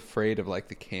and less afraid of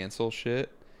the cancel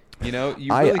shit. You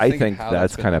really I think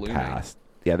that's kind of past.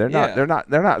 Yeah, they're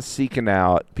not seeking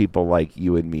out people like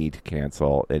you and me to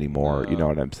cancel anymore. No. You know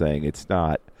what I'm saying? It's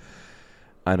not.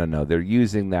 I don't know. They're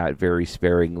using that very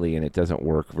sparingly, and it doesn't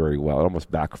work very well. It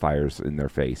almost backfires in their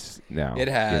face now. It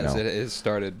has. It has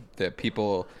started that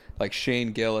people like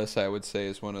Shane Gillis, I would say,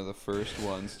 is one of the first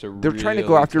ones to. They're trying to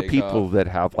go after people that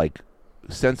have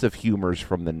sense of humors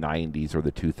from the 90s or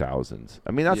the 2000s.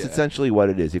 I mean, that's essentially what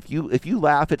it is. If you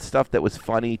laugh at stuff that was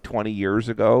funny 20 years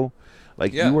ago,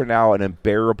 you are now an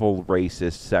unbearable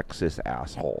racist, sexist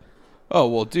asshole. Oh,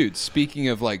 well, dude, speaking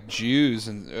of Jews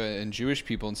and Jewish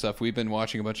people and stuff, we've been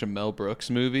watching a bunch of Mel Brooks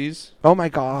movies. Oh my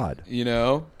God.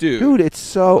 Dude, it's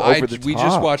so over the top. We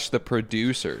just watched The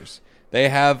Producers. They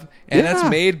have, and that's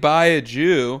made by a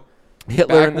Jew.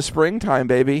 Hitler in the springtime,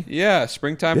 baby. Yeah,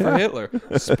 springtime for Hitler.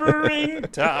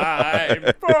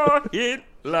 Springtime for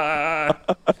Hitler.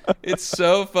 It's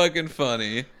so fucking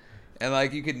funny. And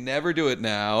like you could never do it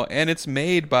now, and it's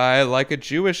made by like a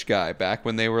Jewish guy back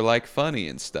when they were like funny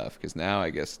and stuff. Because now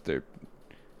I guess they're,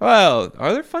 well,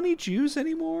 are there funny Jews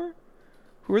anymore?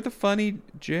 Who are the funny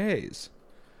Jays?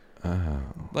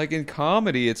 Like in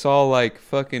comedy, it's all like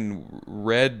fucking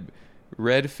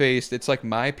red faced. It's like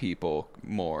my people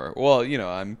more. Well, you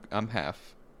know, I'm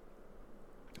half,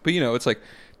 but you know, it's like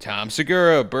Tom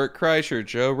Segura, Bert Kreischer,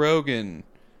 Joe Rogan,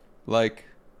 like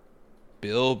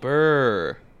Bill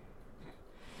Burr.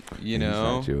 You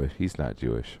know, He's not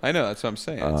Jewish. I know, that's what I'm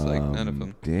saying. It's like none of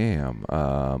them. Damn.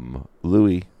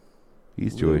 Louis.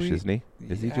 He's Jewish, isn't he?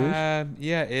 Is he Jewish?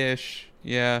 Yeah, ish.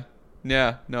 Yeah.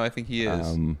 Yeah. No, I think he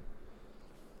is.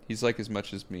 He's like as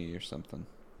much as me or something.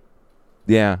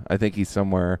 Yeah, I think he's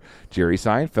somewhere. Jerry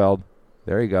Seinfeld.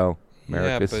 There you go.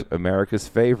 America's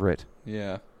favorite.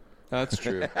 Yeah, that's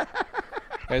true.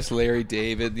 That's Larry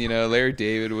David. You know, Larry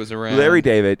David was around. Larry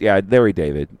David. Yeah.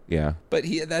 But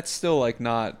that's still like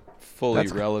not fully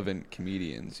relevant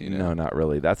comedians. You know. No, not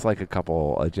really. That's like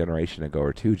a generation ago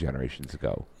or 2 generations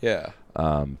ago. Yeah.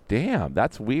 Damn,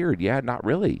 that's weird. Yeah, not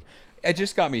really. It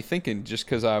just got me thinking. Just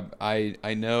because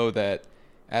I know that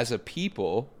as a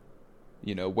people,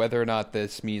 you know, whether or not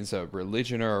this means a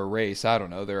religion or a race, I don't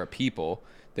know. They're a people.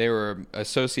 They were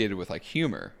associated with like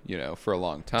humor, you know, for a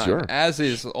long time. Sure. As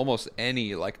is almost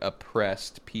any like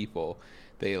oppressed people.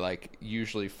 They like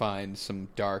usually find some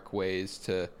dark ways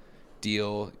to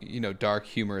deal, you know, dark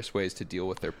humorous ways to deal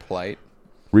with their plight.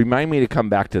 Remind me to come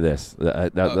back to this.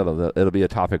 It'll be a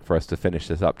topic for us to finish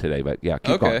this up today. But yeah,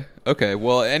 keep going. Okay.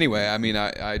 Well, anyway, I mean,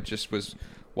 I just was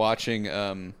watching,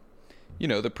 you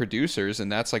know, The Producers,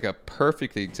 and that's like a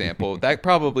perfect example. That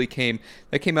came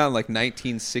out in like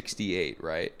 1968,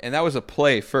 right? And that was a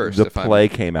play first. The play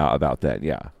came out about that,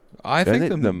 yeah. I think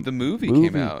the movie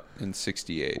came out in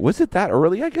 68. Was it that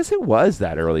early? I guess it was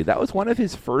that early. That was one of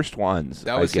his first ones.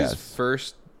 That was his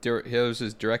first. It was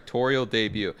his directorial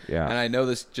debut. Yeah. And I know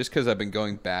this just because I've been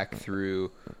going back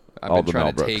through. I've been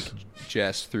trying to take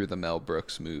Jess through the Mel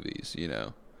Brooks movies, you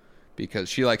know, because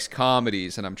she likes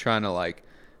comedies, and I'm trying to like.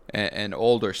 And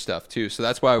older stuff too, so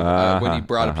that's why when he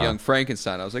brought up Young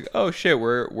Frankenstein, I was like, "Oh shit,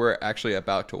 we're actually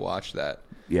about to watch that."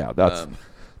 Yeah,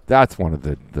 that's one of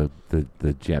the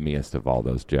gemmiest of all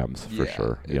those gems for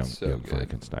sure. Young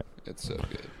Frankenstein. It's so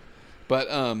good. But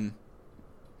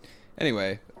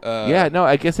anyway, yeah, no,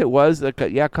 I guess it was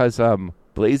because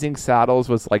Blazing Saddles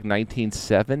was like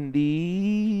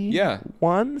 1970. Yeah,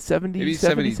 70,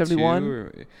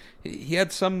 71. He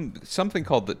had something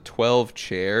called the 12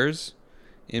 Chairs.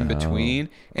 In between,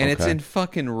 and it's in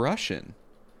fucking Russian.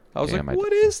 I was like,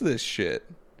 "What is this shit?"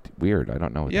 Weird. I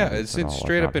don't know. What it's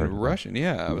straight up in Russian.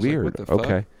 Yeah, I was weird. Like, what the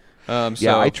fuck? Okay.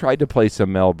 Yeah, I tried to play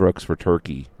some Mel Brooks for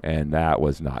Turkey, and that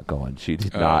was not going. She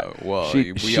did not. Well,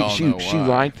 we all know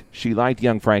why. She liked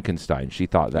Young Frankenstein. She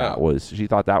thought that was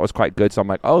quite good. So I'm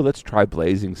like, let's try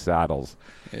Blazing Saddles.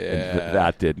 Yeah,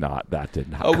 that did not.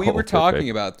 Oh, we were talking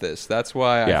about this. That's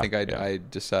why I think I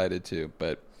decided to,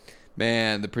 but.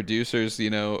 Man, The Producers, you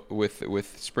know,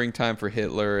 with Springtime for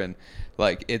Hitler, and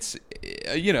like it's,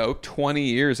 you know, 20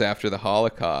 years after the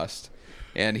Holocaust,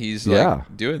 and he's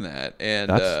like doing that,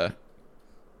 and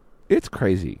it's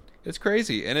crazy. It's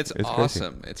crazy, and it's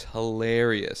awesome. Crazy. It's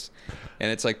hilarious,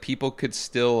 and it's like people could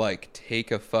still like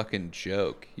take a fucking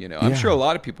joke, you know. I'm sure a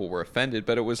lot of people were offended,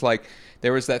 but it was like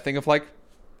there was that thing of like,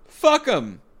 fuck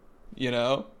them, you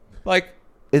know, like.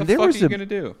 And what are you going to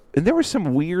do? And there was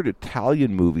some weird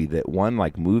Italian movie that won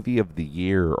like movie of the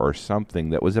year or something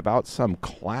that was about some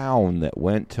clown that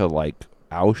went to like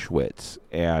Auschwitz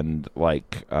and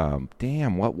like,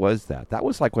 damn, what was that? That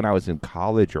was like when I was in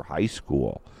college or high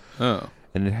school. Oh.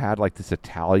 And it had like this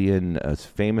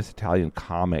famous Italian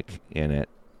comic in it.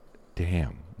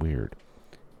 Damn, weird.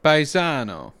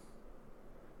 Paisano.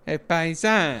 Hey,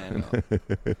 Paisano.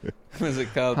 Was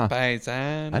it called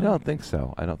Paisano? I don't think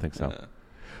so.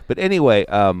 But anyway,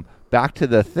 back to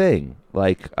the thing.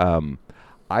 Like, I've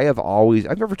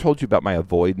never told you about my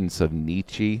avoidance of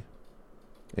Nietzsche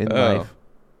in life.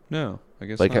 No, I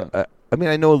guess like, not. I mean,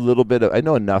 I know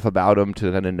enough about him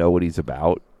to kind of know what he's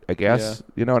about, I guess.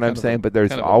 You know what I'm saying? But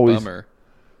there's always... bummer.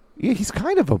 Yeah, he's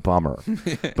kind of a bummer.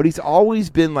 But he's always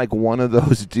been like one of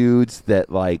those dudes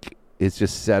that like... is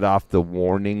just set off the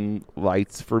warning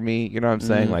lights for me. You know what I'm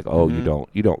saying? Like,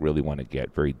 you don't really want to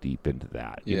get very deep into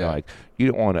that. You know, like you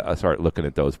don't want to start looking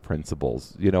at those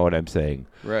principles. You know what I'm saying?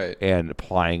 Right. And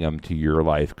applying them to your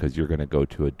life because you're going to go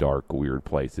to a dark, weird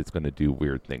place. It's going to do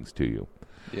weird things to you.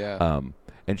 Yeah.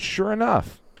 And sure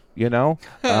enough, you know,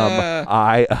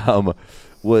 I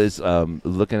was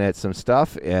looking at some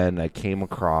stuff and I came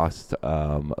across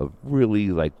a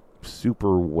really like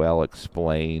super well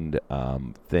explained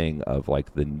thing of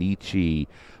like the Nietzsche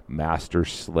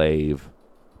master-slave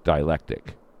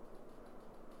dialectic,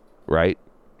 right?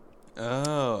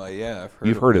 Oh, yeah,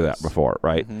 You've heard of that this. before,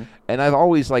 right? Mm-hmm. And I've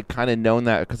always like kind of known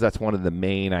that because that's one of the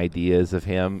main ideas of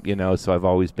him, you know. So I've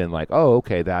always been like, oh,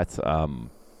 okay, that's I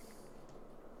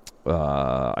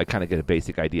kind of get a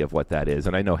basic idea of what that is,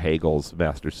 and I know Hegel's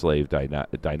master-slave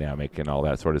dynamic and all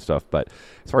that sort of stuff. But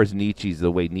as far as Nietzsche's,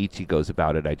 the way Nietzsche goes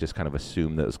about it, I just kind of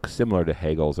assumed that it was similar to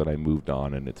Hegel's, and I moved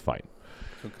on, and it's fine.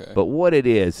 Okay. But what it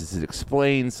is it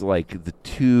explains like the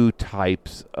two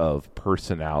types of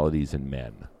personalities in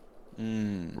men,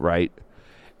 right?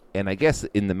 And I guess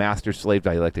in the master-slave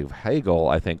dialectic of Hegel,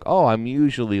 I think, oh, I'm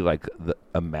usually like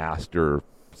a master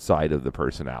side of the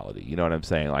personality. You know what I'm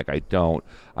saying? Like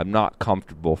I'm not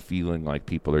comfortable feeling like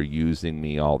people are using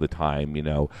me all the time. You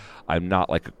know, I'm not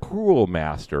like a cruel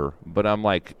master, but I'm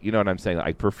like, you know what I'm saying?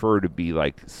 I prefer to be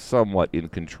like somewhat in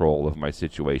control of my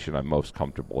situation. I'm most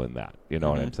comfortable in that. You know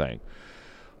what I'm saying?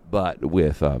 But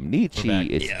with Nietzsche,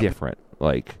 it's different.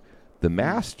 Like the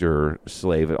master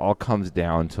slave, it all comes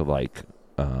down to like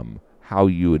how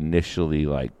you initially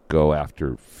like go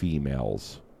after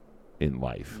females in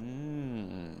life.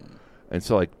 And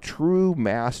so like true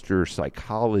master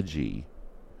psychology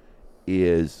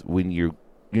is when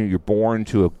you're born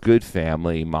to a good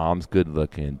family, mom's good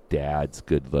looking, dad's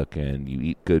good looking, you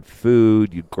eat good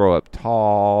food, you grow up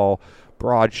tall,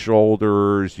 broad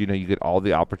shoulders, you know, you get all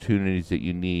the opportunities that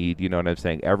you need, you know what I'm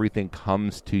saying? Everything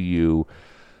comes to you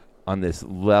on this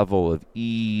level of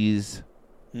ease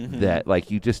that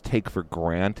like you just take for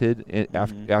granted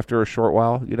after a short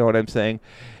while, you know what I'm saying?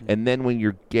 And then when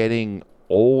you're getting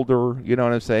older, you know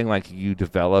what I'm saying? Like you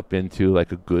develop into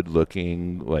like a good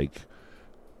looking, like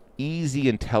easy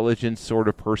intelligence sort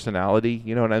of personality,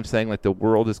 you know what I'm saying? Like the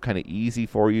world is kind of easy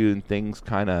for you and things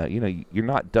kind of, you know, you're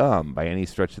not dumb by any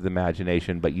stretch of the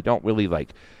imagination, but you don't really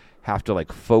like have to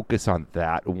like focus on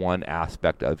that one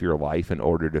aspect of your life in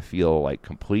order to feel like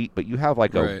complete, but you have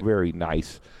like a very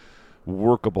nice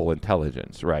workable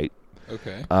intelligence, right?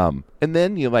 Okay. And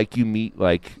then you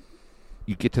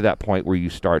get to that point where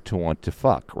you start to want to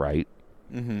fuck, right?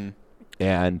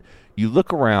 And you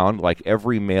look around like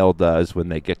every male does when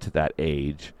they get to that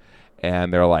age,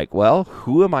 and they're like, well,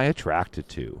 who am I attracted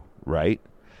to, right?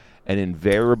 And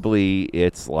invariably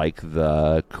it's like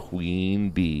the queen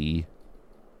bee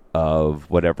of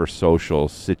whatever social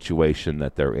situation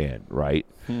that they're in, right?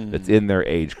 That's in their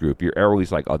age group. You're always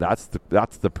like, oh, that's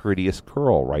the prettiest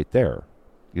girl right there,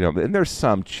 you know. And there's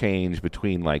some change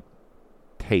between like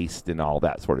taste and all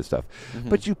that sort of stuff,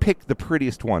 but you pick the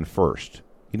prettiest one first,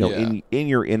 you know. In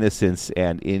your innocence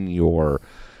and in your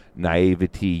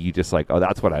naivety, you just like, oh,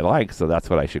 that's what I like, so that's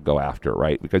what I should go after,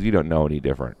 right? Because you don't know any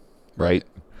different, right?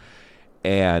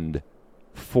 And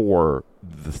for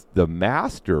the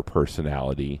master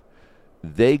personality,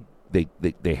 they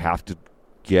have to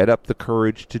get up the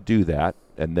courage to do that,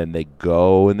 and then they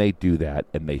go and they do that,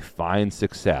 and they find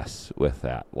success with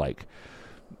that. Like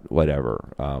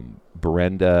whatever,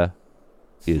 Brenda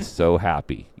is so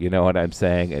happy, you know what I'm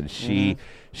saying? And she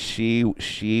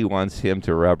wants him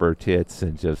to rub her tits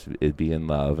and just be in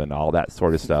love and all that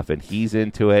sort of stuff, and he's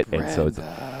into it. Brenda. And so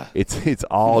it's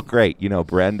all great, you know.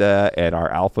 Brenda and our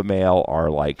alpha male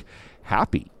are like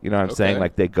happy, you know what I'm saying?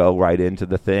 Like they go right into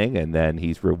the thing, and then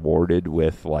he's rewarded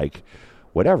with like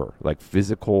whatever, like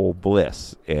physical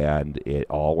bliss, and it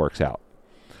all works out.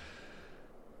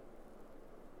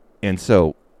 And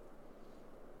so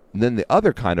then the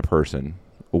other kind of person,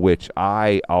 which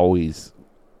I always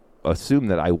assume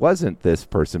that I wasn't this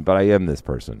person, but I am this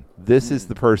person. This is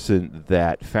the person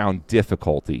that found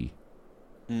difficulty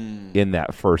in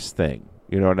that first thing.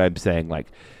 You know what I'm saying?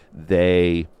 Like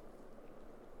they'd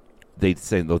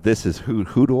say, "Well, this is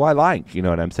who do I like?" You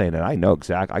know what I'm saying? And I know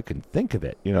exactly. I can think of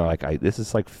it. You know, like this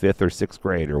is like 5th or 6th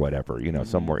grade or whatever. You know,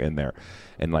 somewhere in there.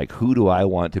 And like, who do I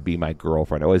want to be my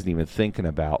girlfriend? I wasn't even thinking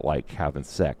about like having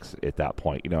sex at that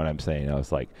point. You know what I'm saying? I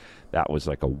was like, that was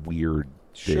like a weird.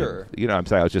 Sure. You know what I'm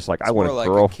saying? I was just like, it's I want more a like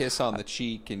girl. A kiss on the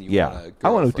cheek, and you want a girlfriend. I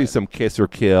want to do some kiss or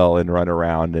kill and run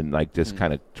around and like just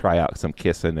kind of try out some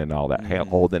kissing and all that,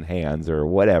 holding hands or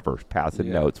whatever,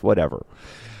 passing notes, whatever.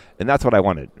 And that's what I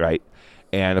wanted, right?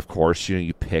 And of course, you know,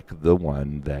 you pick the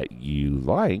one that you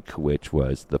like, which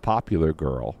was the popular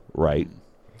girl, right?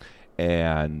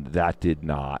 And that did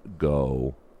not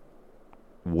go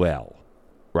well,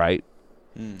 right?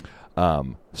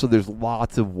 So there's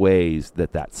lots of ways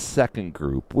that second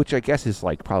group, which I guess is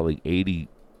like probably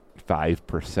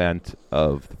 85%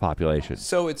 of the population.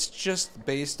 So it's just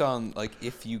based on like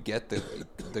if you get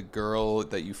the girl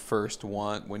that you first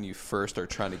want when you first are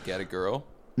trying to get a girl.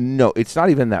 No, it's not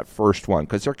even that first one,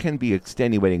 because there can be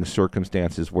extenuating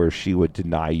circumstances where she would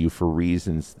deny you for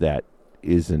reasons that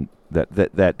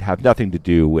have nothing to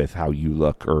do with how you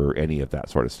look or any of that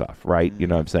sort of stuff, right? You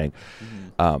know what I'm saying?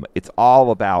 It's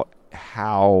all about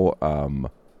how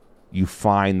you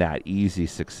find that easy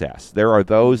success. There are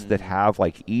those that have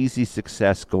like easy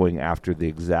success going after the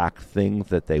exact thing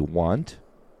that they want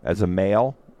as a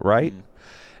male, right?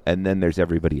 And then there's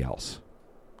everybody else.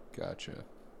 Gotcha.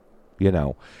 You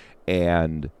know,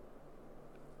 and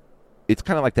it's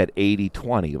kind of like that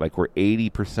 80-20, like where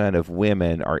 80% of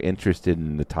women are interested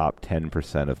in the top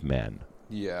 10% of men.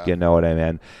 Yeah. You know what I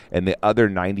mean? And the other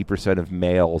 90% of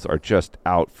males are just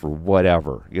out for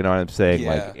whatever. You know what I'm saying?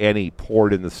 Yeah. Like any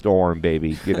port in the storm,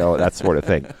 baby, you know, that sort of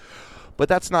thing. But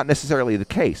that's not necessarily the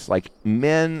case. Like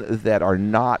men that are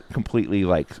not completely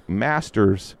like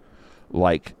masters,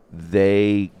 like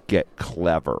they get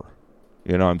clever.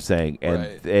 You know what I'm saying? And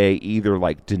Right. they either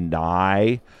like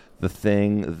deny the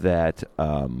thing that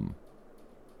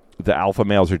the alpha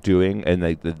males are doing, and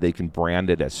they can brand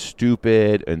it as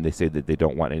stupid, and they say that they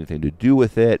don't want anything to do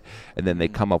with it, and then they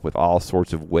come up with all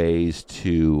sorts of ways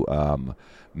to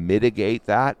mitigate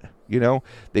that. You know,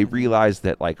 they realize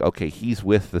that, like, okay, he's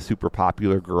with the super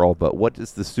popular girl, but what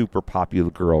does the super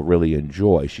popular girl really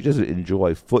enjoy? She doesn't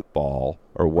enjoy football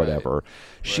or whatever. Right.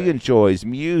 She Right. enjoys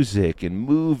music and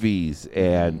movies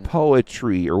and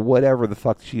poetry or whatever the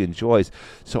fuck she enjoys.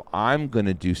 So I'm going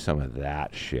to do some of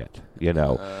that shit, you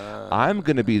know. I'm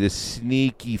going to be the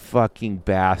sneaky fucking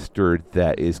bastard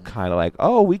that is kind of like,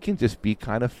 oh, we can just be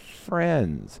kind of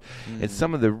friends. And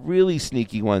some of the really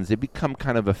sneaky ones, they become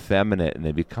kind of effeminate and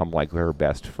they become like her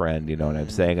best friend, you know what I'm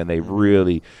saying? And they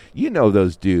really, you know,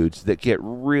 those dudes that get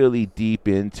really deep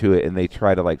into it and they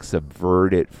try to like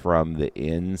subvert it from the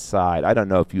inside. I don't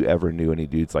know if you ever knew any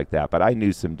dudes like that, but I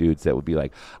knew some dudes that would be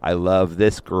like, I love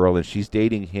this girl and she's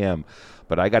dating him,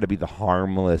 but I got to be the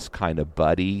harmless kind of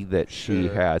buddy that she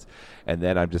has. And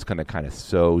then I'm just going to kind of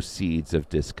sow seeds of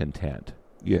discontent,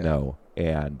 you know,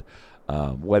 and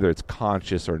whether it's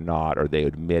conscious or not, or they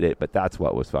admit it, but that's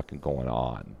what was fucking going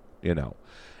on, you know.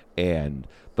 And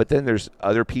but then there's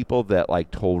other people that like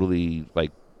totally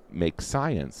like make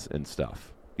science and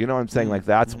stuff. You know what I'm saying? Like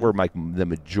that's where like the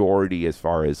majority, as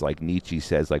far as like Nietzsche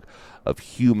says, like of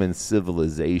human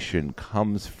civilization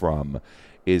comes from,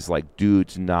 is like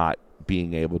dudes not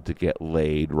being able to get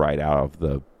laid right out of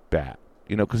the bat.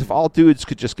 You know, because if all dudes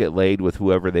could just get laid with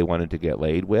whoever they wanted to get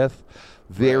laid with,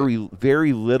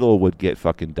 very little would get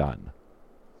fucking done.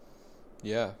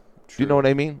 Yeah. Do you know what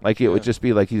I mean? Like it would just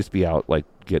be like you just be out like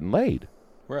getting laid.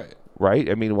 Right. Right?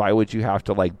 I mean, why would you have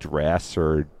to like dress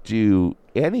or do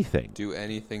anything? Do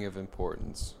anything of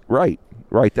importance. Right.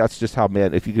 Right. That's just how,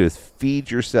 man, if you could just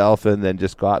feed yourself and then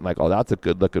just go out and like, oh, that's a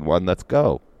good looking one, let's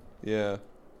go. Yeah.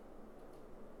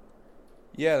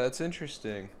 Yeah, that's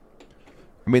interesting.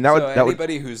 I mean, that would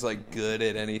anybody who's like good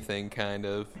at anything, kind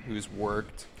of, who's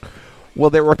worked. Well,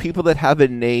 there are people that have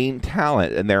innate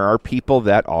talent, and there are people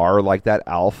that are like that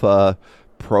alpha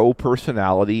pro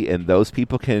personality, and those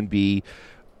people can be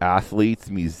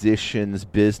athletes, musicians,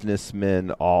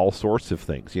 businessmen, all sorts of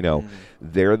things. You know,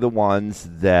 they're the ones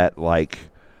that like.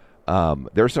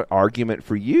 There's an argument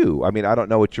for you. I mean, I don't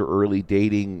know what your early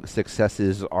dating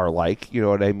successes are like, you know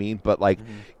what I mean? But like,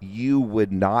 you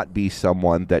would not be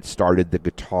someone that started the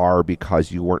guitar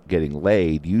because you weren't getting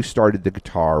laid. You started the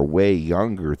guitar way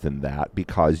younger than that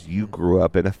because you grew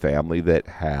up in a family that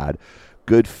had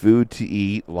good food to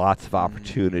eat, lots of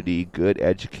opportunity, good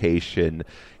education.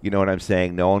 You know what I'm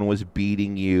saying? No one was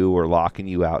beating you or locking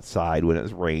you outside when it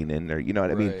was raining, or you know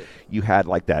what I mean? You had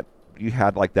like that. You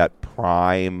had like that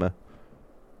prime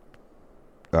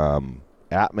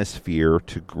atmosphere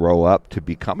to grow up to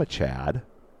become a Chad,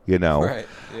 you know. Right.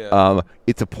 Yeah.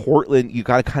 It's a Portland. You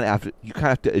got to kind of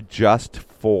have to adjust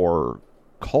for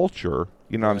culture.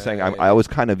 You know what I'm saying? I was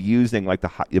kind of using like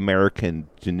the American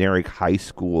generic high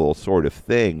school sort of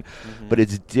thing, but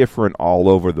it's different all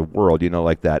over the world. You know,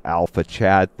 like that alpha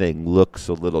Chad thing looks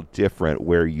a little different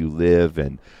where you live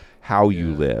and how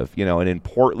you live, you know. And in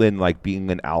Portland, like being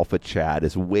an alpha Chad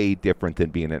is way different than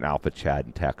being an alpha Chad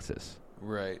in Texas.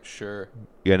 Right, sure.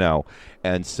 You know,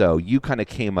 and so you kind of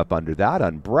came up under that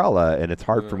umbrella, and it's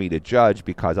hard for me to judge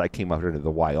because I came up under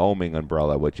the Wyoming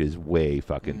umbrella, which is way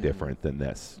fucking different than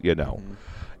this, you know.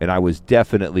 And I was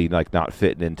definitely like not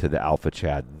fitting into the alpha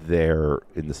Chad there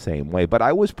in the same way, but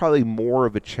I was probably more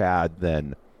of a Chad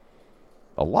than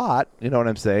a lot, you know what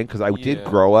I'm saying? Because I did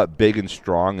grow up big and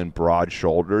strong and broad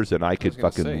shoulders, and I could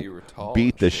fucking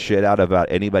beat the shit out of about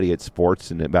anybody at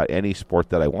sports and about any sport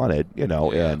that I wanted, you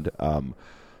know. And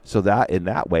so that in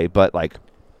that way, but like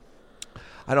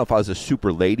don't know if I was a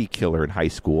super lady killer in high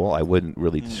school. I wouldn't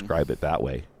really describe it that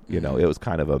way. You know, it was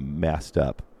kind of a messed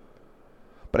up.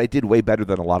 But I did way better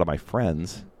than a lot of my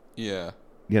friends. Yeah.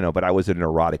 You know, but I was a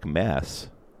neurotic mess.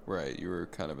 Right. You were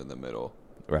kind of in the middle.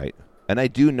 Right. And I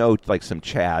do know, like, some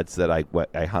chads that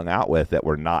I hung out with that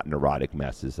were not neurotic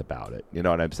messes about it. You know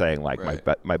what I'm saying? Like,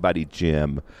 my buddy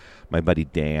Jim, my buddy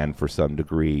Dan, for some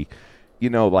degree. You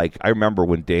know, like, I remember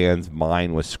when Dan's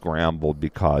mind was scrambled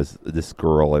because this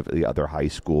girl at the other high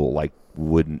school, like,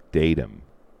 wouldn't date him.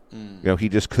 You know, he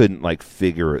just couldn't, like,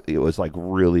 figure it. It was, like,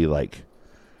 really, like,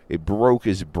 it broke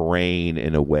his brain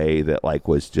in a way that, like,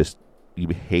 was just, you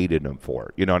hated him for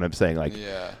it. You know what I'm saying? Like,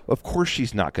 of course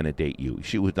she's not going to date you.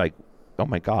 She would, like, oh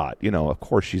my God, you know, of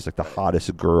course she's like the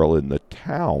hottest girl in the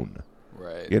town.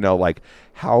 Right. You know, like,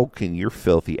 how can your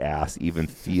filthy ass even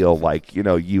feel like, you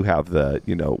know, you have the,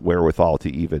 you know, wherewithal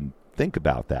to even think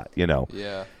about that, you know?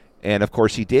 Yeah. And of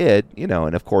course he did, you know,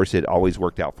 and of course it always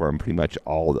worked out for him pretty much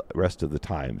all the rest of the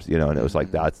times, you know, and it was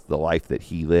like, that's the life that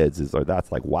he lives, or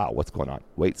that's like, wow, what's going on?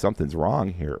 Wait, something's wrong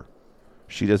here.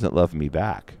 She doesn't love me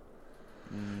back.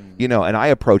 You know, and I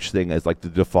approach things as like the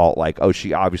default, like, oh,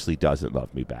 she obviously doesn't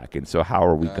love me back, and so how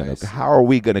are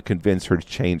we gonna convince her to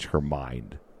change her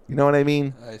mind? You know what I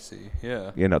mean? I see.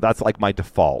 Yeah. You know, that's like my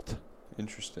default.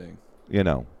 Interesting. You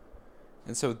know.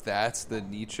 And so that's the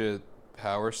Nietzsche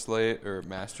power slave or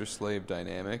master slave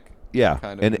dynamic. Yeah,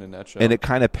 kind of in a nutshell. And it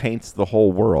kind of paints the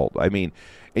whole world. I mean,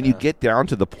 and you get down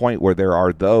to the point where there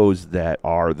are those that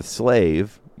are the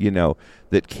slave, you know,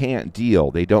 that can't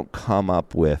deal. They don't come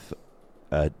up with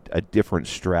a different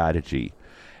strategy,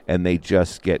 and they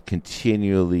just get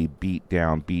continually beat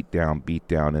down,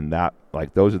 and that,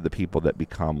 like, those are the people that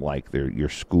become like your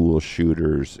school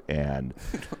shooters and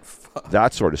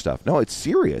that sort of stuff. No, it's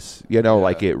serious. You know,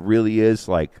 like, it really is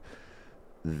like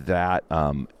that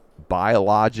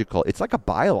biological. It's like a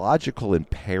biological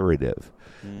imperative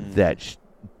that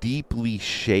deeply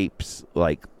shapes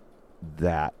like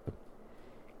that.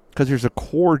 Because there's a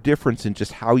core difference in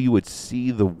just how you would see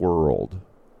the world.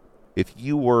 If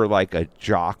you were like a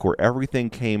jock where everything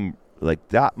came like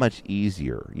that much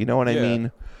easier. You know what I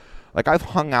mean? Like, I've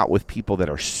hung out with people that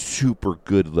are super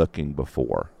good looking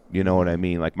before. You know what I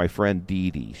mean? Like my friend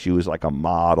Dee Dee. She was like a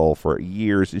model for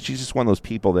years. And she's just one of those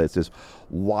people that's just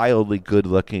wildly good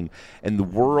looking. And the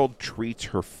world treats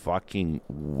her fucking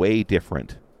way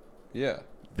different. Yeah.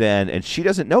 And she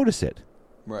doesn't notice it.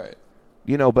 Right.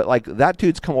 You know, but like that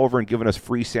dude's come over and given us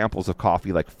free samples of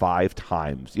coffee like 5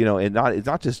 times, you know, and it's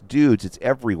not just dudes, it's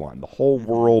everyone, the whole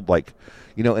world, like,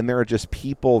 you know, and there are just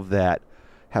people that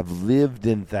have lived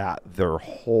in that their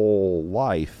whole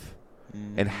life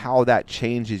and how that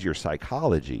changes your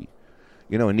psychology.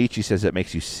 You know, and Nietzsche says it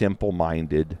makes you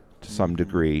simple-minded to some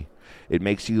degree. It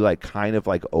makes you like kind of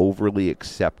like overly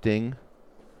accepting.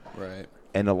 Right.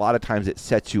 And a lot of times it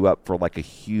sets you up for like a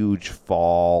huge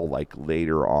fall, like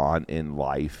later on in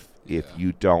life, if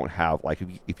you don't have like,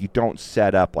 if you don't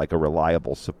set up like a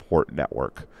reliable support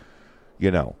network,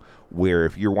 you know, where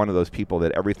if you're one of those people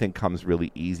that everything comes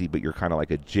really easy, but you're kind of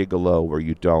like a gigolo where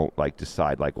you don't like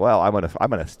decide like, well, I'm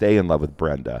gonna stay in love with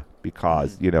Brenda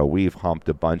because, you know, we've humped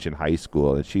a bunch in high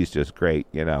school and she's just great,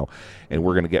 you know, and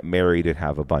we're going to get married and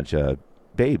have a bunch of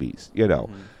babies, you know.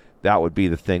 That would be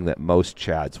the thing that most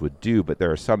chads would do, but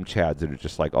there are some chads that are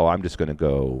just like, oh, I'm just going to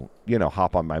go, you know,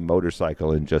 hop on my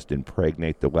motorcycle and just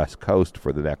impregnate the West Coast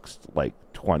for the next, like,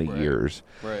 20 years.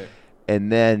 Right.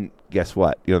 And then, guess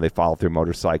what? You know, they fall off their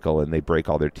motorcycle and they break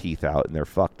all their teeth out and they're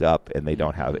fucked up and they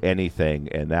don't have anything,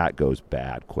 and that goes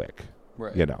bad quick.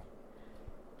 Right. You know.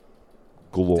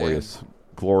 Glorious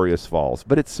falls.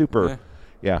 But it's super,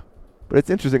 But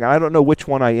it's interesting. I don't know which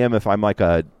one I am, if I'm like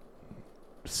a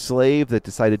slave that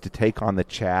decided to take on the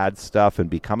Chad stuff and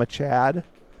become a Chad,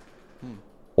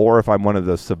 or if I'm one of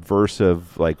the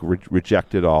subversive, like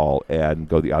reject it all and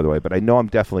go the other way. But I know I'm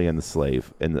definitely on the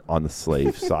slave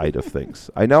side of things.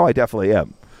 I know I definitely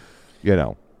am. You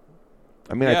know,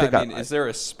 I mean, is there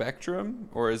a spectrum,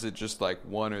 or is it just like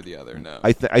one or the other? No,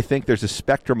 I think there's a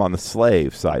spectrum on the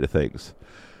slave side of things,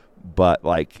 but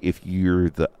like if you're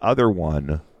the other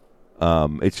one,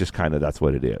 it's just kind of that's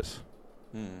what it is.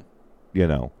 You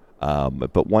know,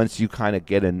 but once you kind of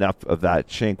get enough of that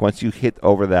chink, once you hit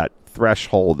over that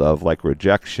threshold of like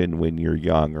rejection when you're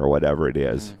young or whatever it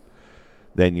is,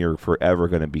 then you're forever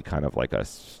going to be kind of like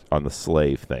on the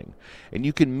slave thing. And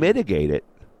you can mitigate it,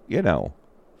 you know,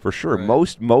 for sure.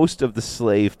 Right. Most of the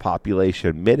slave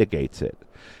population mitigates it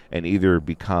and either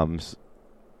becomes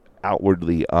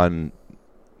outwardly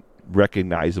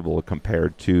unrecognizable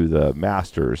compared to the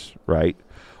masters, right?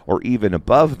 Or even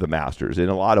above the masters. In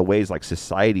a lot of ways, like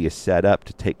society is set up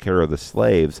to take care of the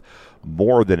slaves.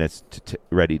 more than it's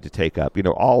ready to take up. You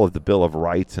know, all of the Bill of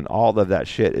Rights and all of that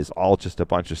shit is all just a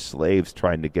bunch of slaves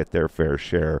trying to get their fair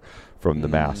share from the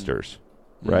masters,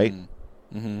 right?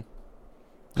 Mm-hmm.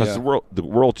 Because the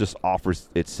world just offers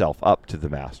itself up to the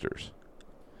masters,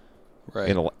 right?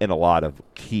 In a lot of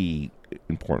key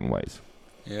important ways.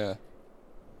 Yeah.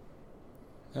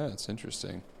 Yeah, it's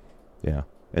interesting. Yeah,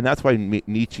 and that's why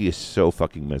Nietzsche is so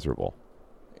fucking miserable.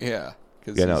 Yeah,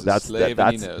 because he's a slave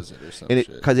and he knows it or something.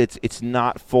 Because it's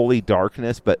not fully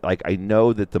darkness, but like I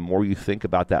know that the more you think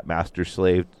about that master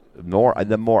slave, the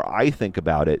more I think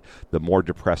about it, the more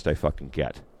depressed I fucking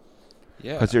get.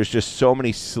 Yeah, because there's just so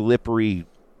many slippery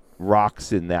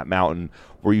rocks in that mountain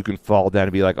where you can fall down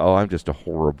and be like, oh, I'm just a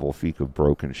horrible freak of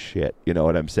broken shit. You know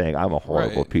what I'm saying? I'm a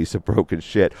horrible piece of broken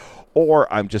shit.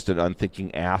 Or I'm just an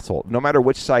unthinking asshole. No matter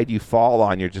which side you fall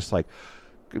on, you're just like,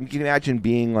 can you imagine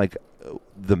being like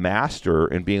the master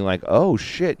and being like, oh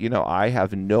shit, you know, I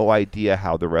have no idea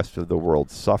how the rest of the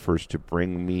world suffers to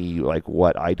bring me like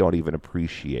what I don't even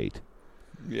appreciate.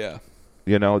 Yeah.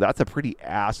 You know, that's a pretty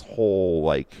asshole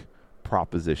like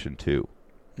proposition too.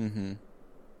 Mm-hmm.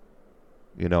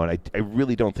 You know, and I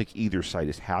really don't think either side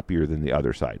is happier than the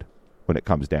other side when it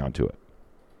comes down to it.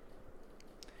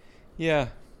 Yeah.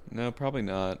 No, probably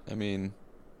not. I mean,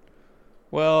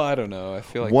 well, I don't know. I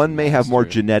feel like one may have more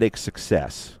genetic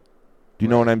success. Do you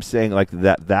know what I'm saying? Like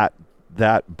that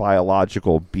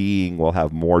biological being will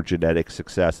have more genetic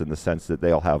success in the sense that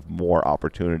they'll have more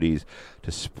opportunities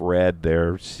to spread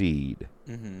their seed.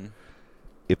 Mm-hmm.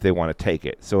 If they want to take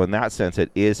it. So in that sense,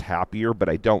 it is happier, but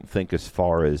I don't think as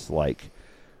far as like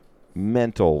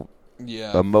mental,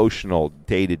 emotional,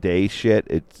 day-to-day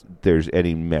shit, there's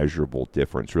any measurable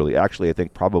difference, really. Actually, I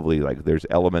think probably like there's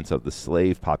elements of the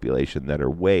slave population that are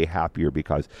way happier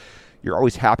because you're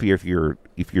always happier if you're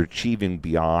achieving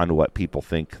beyond what people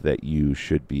think that you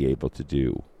should be able to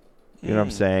do. You know what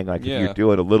I'm saying? Like if you're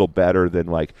doing a little better than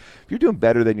like, if you're doing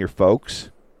better than your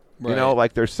folks, you know,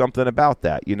 like there's something about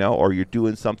that, you know, or you're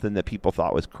doing something that people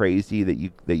thought was crazy that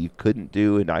you couldn't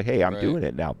do, and hey, I'm doing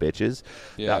it now, bitches.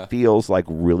 Yeah. That feels like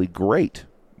really great,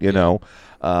 you know,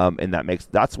 and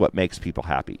that's what makes people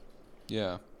happy.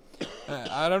 Yeah,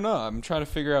 I don't know. I'm trying to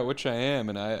figure out which I am,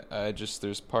 and I just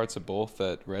there's parts of both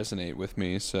that resonate with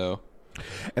me. So,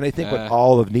 and I think with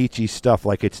all of Nietzsche's stuff,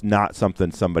 like it's not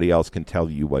something somebody else can tell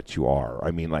you what you are.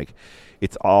 I mean, like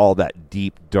it's all that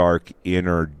deep, dark,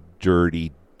 inner,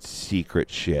 dirty,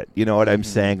 secret shit. You know what I'm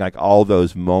saying? Like all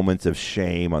those moments of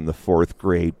shame on the 4th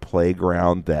grade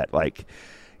playground that like,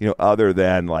 you know, other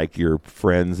than like your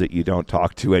friends that you don't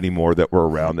talk to anymore that were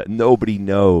around that nobody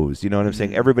knows. You know what I'm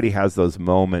saying? Everybody has those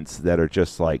moments that are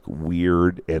just like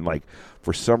weird, and like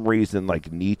for some reason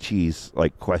like Nietzsche's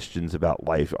like questions about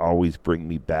life always bring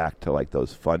me back to like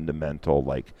those fundamental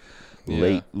like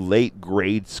late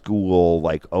grade school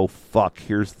like, oh fuck,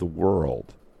 here's the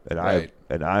world.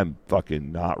 And I'm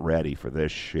fucking not ready for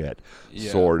this shit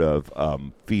sort of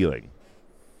feeling.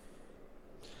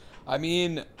 I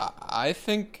mean, I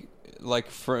think like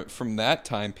from that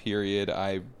time period,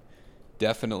 I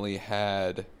definitely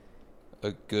had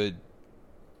a good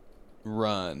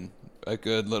run, a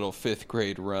good little 5th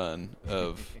grade run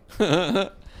of,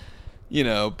 you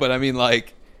know, but I mean,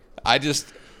 like,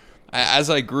 as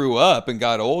I grew up and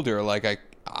got older, like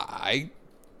I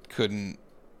couldn't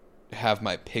have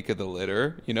my pick of the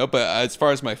litter, you know, but as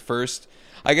far as my first,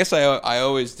 I guess I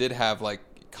always did have like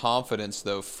confidence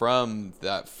though from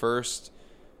that first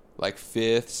like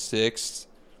 5th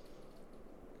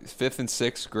and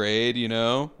 6th grade, you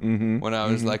know, when I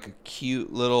was like a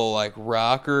cute little like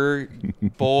rocker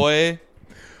boy,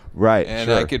 right? And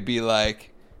I could be like,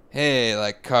 hey,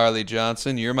 like Carly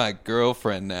Johnson, you're my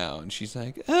girlfriend now, and she's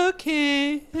like,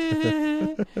 okay,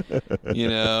 you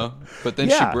know. But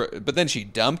then she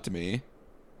dumped me.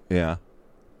 Yeah.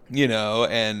 You know,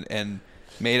 and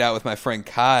made out with my friend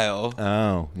Kyle.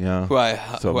 Oh, yeah.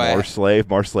 More slave,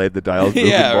 the dial's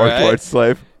moving more towards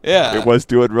slave. Yeah. It was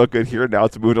doing real good here, now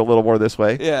it's moving a little more this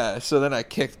way. Yeah, so then I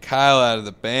kicked Kyle out of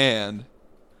the band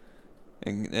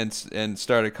and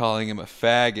started calling him a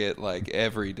faggot like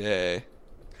every day.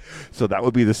 So that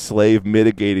would be the slave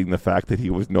mitigating the fact that he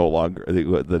was no longer,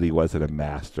 that he wasn't a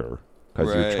master.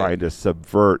 Because you're trying to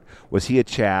subvert. Was he a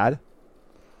Chad?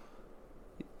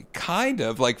 Kind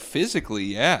of, like physically,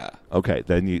 yeah. Okay,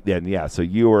 then yeah. So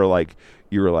you were like,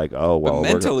 oh well. But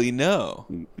mentally, no.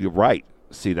 You're right.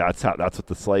 See, that's what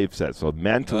the slave said. So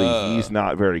mentally, he's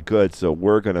not very good. So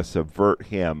we're going to subvert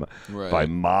him by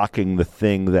mocking the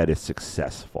thing that is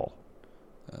successful.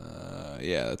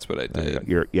 Yeah, that's what I did.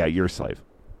 You're a slave.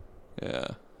 Yeah.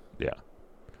 Yeah.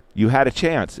 You had a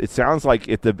chance. It sounds like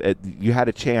you had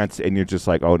a chance, and you're just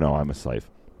like, oh no, I'm a slave.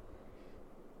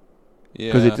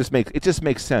 Because it just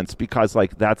makes sense because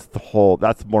like that's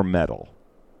more metal.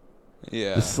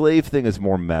 Yeah. The slave thing is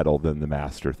more metal than the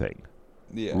master thing.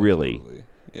 Yeah. Really. Totally.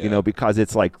 Yeah. Because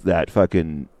it's like that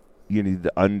fucking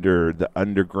the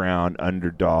underground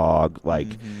underdog, like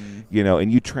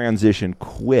and you transition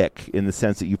quick in the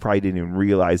sense that you probably didn't even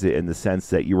realize it, in the sense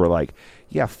that you were like,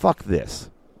 yeah, fuck this.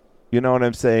 You know what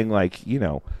I'm saying? Like,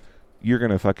 you're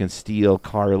going to fucking steal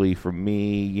Carly from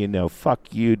me,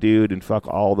 fuck you, dude, and fuck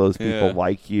all those people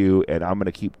like you, and I'm going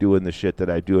to keep doing the shit that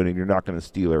I do, and you're not going to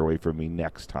steal her away from me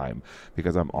next time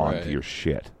because I'm on to your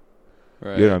shit.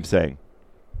 Right. You know what I'm saying?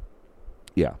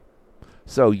 Yeah.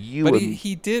 So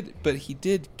he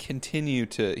did continue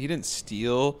to, he didn't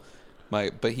steal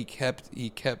but he kept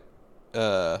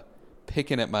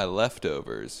picking at my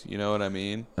leftovers, you know what I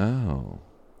mean? Oh.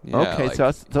 Yeah, okay, like,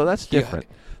 so that's different.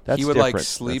 He would like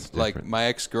sleep, like my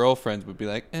ex-girlfriends would be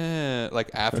like, like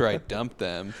after I dumped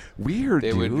them. Weird,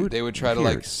 dude. They would try to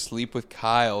like sleep with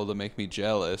Kyle to make me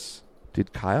jealous.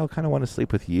 Did Kyle kind of want to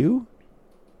sleep with you?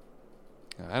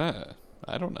 I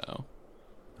don't know.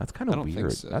 That's kind of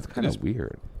weird. So. That's kind of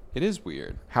weird. It is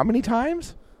weird. How many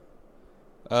times?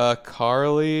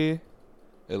 Carly,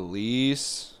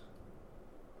 Elise,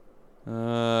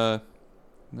 not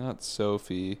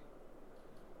Sophie.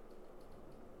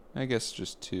 I guess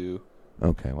just 2.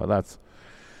 Okay, well that's,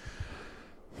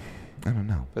 I don't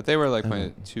know. But they were like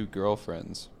my 2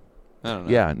 girlfriends. I don't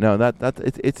know. Yeah, no,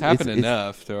 it's happened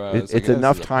enough. It's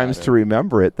enough times to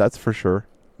remember it. That's for sure.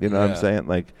 You know what I'm saying?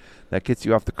 Like that gets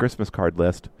you off the Christmas card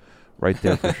list, right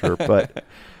there for sure. But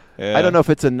I don't know if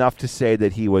it's enough to say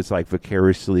that he was like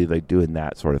vicariously like doing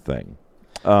that sort of thing.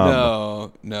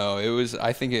 No, it was.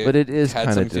 I think but it is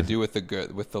had something to do with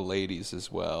the ladies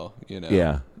as well.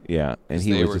 Yeah, and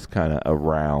he was just kind of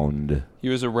around. He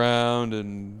was around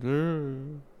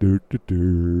and.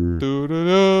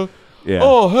 Yeah.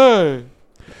 Oh hey.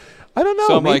 I don't know.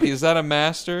 So I'm like, is that a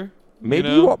master? Maybe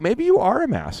you are a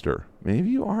master. Maybe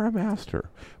you are a master.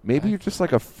 Maybe you're just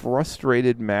like a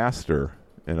frustrated master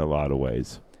in a lot of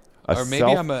ways.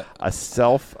 I'm a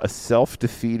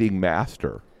self-defeating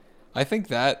master. I think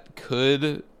that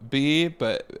could be,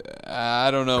 but I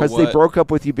don't know. Because they broke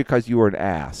up with you because you were an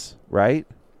ass, right?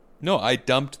 No, I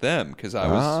dumped them because I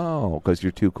was. Oh, because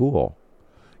you're too cool.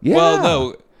 Yeah. Well,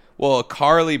 no. Well,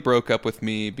 Carly broke up with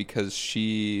me because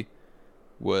she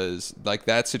was like,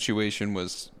 that situation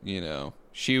was,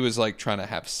 she was like trying to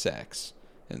have sex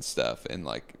and stuff in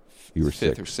like you were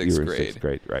 5th or 6th grade. 6th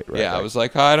grade, right. Yeah, right. I was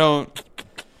like, I don't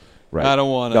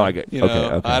want to. No, I get.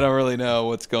 Okay. I don't really know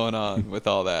what's going on with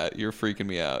all that. You're freaking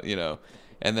me out,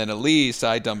 And then Elise,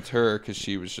 I dumped her because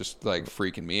she was just like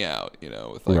freaking me out,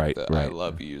 with like I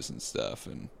love yous and stuff.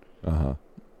 And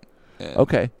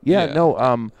okay,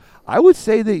 no. I would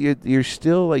say that you're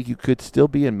still like you could still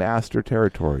be in master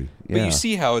territory. Yeah. But you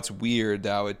see how it's weird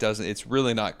how it doesn't. It's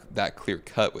really not that clear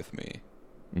cut with me.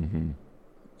 Mm-hmm.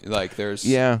 Like there's.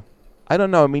 Yeah, I don't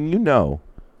know. I mean, you know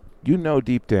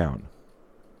deep down.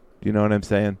 Do you know what I'm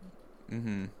saying?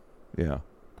 Mm-hmm. Yeah.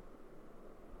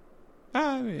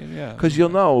 I mean, yeah. Because you'll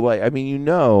know, like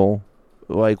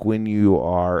when you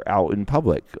are out in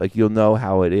public, like you'll know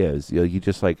how it is. You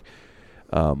just like,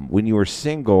 when you were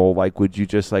single, like would you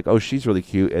just like, oh, she's really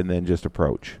cute, and then just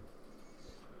approach?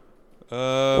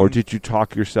 Or did you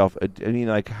talk yourself? I mean,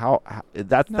 like how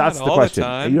that's the question.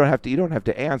 You don't have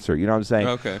to answer. You know what I'm saying?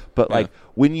 Okay. But like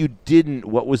when you didn't,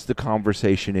 what was the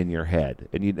conversation in your head?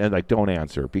 And like don't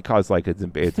answer because like it's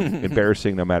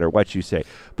embarrassing no matter what you say.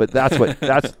 But that's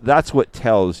what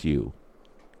tells you.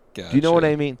 Gotcha. Do you know what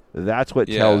I mean? That's what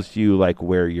tells you like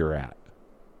where you're at.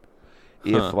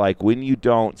 If like when you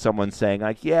don't, someone's saying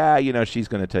like, she's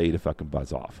going to tell you to fucking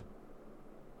buzz off.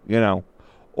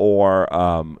 Or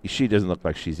she doesn't look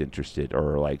like she's interested,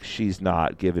 or like she's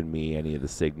not giving me any of the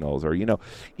signals, or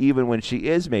even when she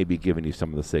is maybe giving you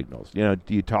some of the signals, do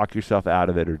you talk yourself out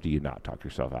of it or do you not talk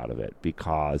yourself out of it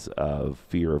because of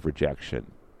fear of rejection,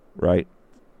 right?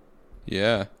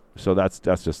 Yeah. So that's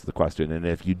just the question. And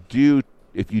if you do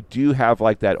have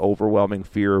like that overwhelming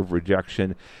fear of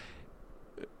rejection,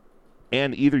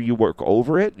 and either you work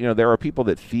over it, there are people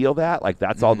that feel that, like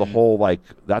that's all the whole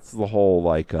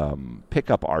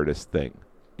pickup artist thing.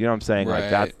 You know what I'm saying? Right,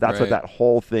 like that's what that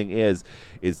whole thing is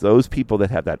those people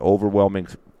that have that overwhelming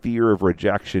fear of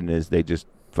rejection is they just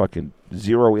fucking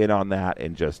zero in on that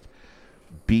and just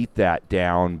beat that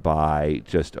down by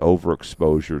just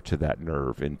overexposure to that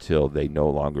nerve until they no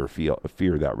longer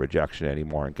fear that rejection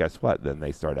anymore. And guess what? Then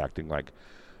they start acting like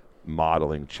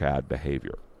modeling Chad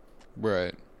behavior.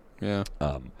 Right. Yeah.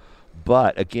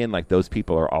 But again, like those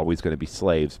people are always going to be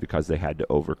slaves because they had to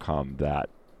overcome that.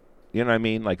 You know what I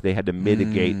mean? Like they had to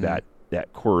mitigate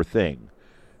that core thing.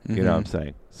 You know what I'm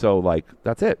saying? So like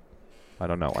that's it. I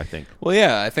don't know. I think. Well,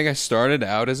 yeah, I think I started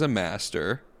out as a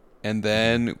master and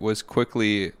then was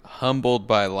quickly humbled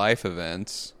by life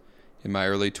events in my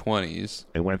early 20s.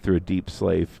 And went through a deep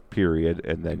slave period,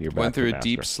 and then you're back Went through to a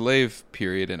deep slave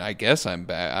period, and I guess I'm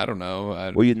back. I don't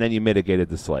know. Well, then you mitigated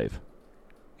the slave.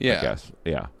 Yeah. I guess.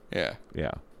 Yeah. Yeah.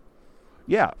 Yeah.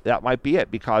 Yeah, that might be it,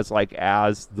 because like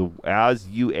as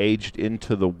you aged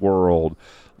into the world,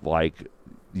 like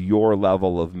your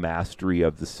level of mastery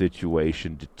of the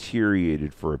situation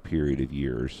deteriorated for a period of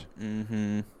years.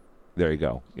 Mm-hmm. There you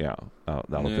go. Yeah.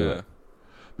 That'll do Yeah. it.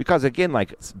 Because again,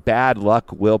 like bad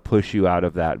luck will push you out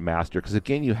of that master. Because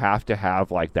again, you have to have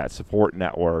like that support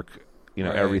network, you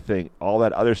know, Right. everything, all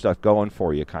that other stuff going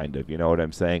for you, kind of. You know what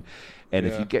I'm saying? And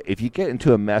Yeah. if you get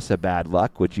into a mess of bad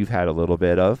luck, which you've had a little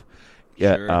bit of,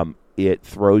 Sure. it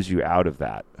throws you out of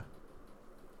that,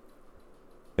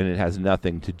 and it has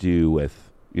nothing to do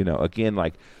with, you know. Again,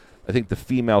 like I think the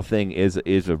female thing is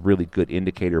a really good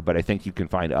indicator, but I think you can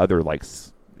find other like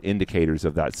indicators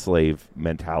of that slave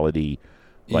mentality.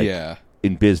 Like yeah.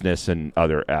 in business and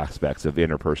other aspects of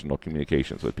interpersonal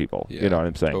communications with people. Yeah, You know what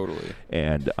I'm saying? totally.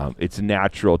 And it's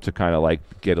natural to kind of like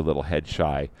get a little head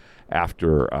shy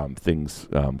after things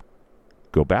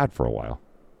go bad for a while.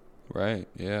 Right.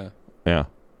 Yeah. Yeah.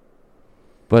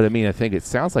 But I mean, I think it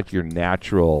sounds like your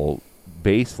natural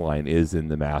baseline is in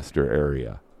the master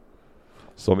area.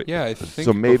 So Yeah, I think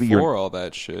so maybe before all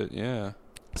that shit, yeah.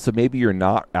 So maybe you're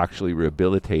not actually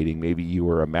rehabilitating. Maybe you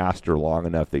were a master long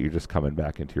enough that you're just coming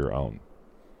back into your own.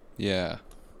 Yeah.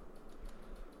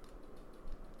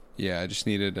 Yeah, I just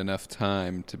needed enough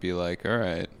time to be like, all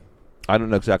right. I don't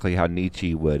know exactly how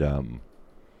Nietzsche would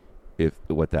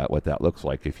what that looks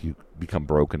like if you become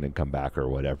broken and come back or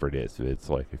whatever it is. It's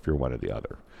like if you're one or the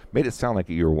other. Made it sound like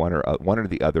you're one or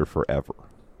the other forever.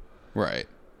 Right.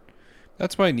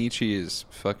 That's why Nietzsche is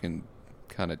fucking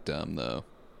kind of dumb, though.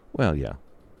 Well, yeah.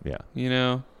 Yeah. You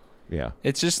know? Yeah.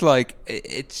 It's just like,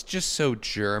 it's just so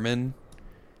German.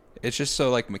 It's just so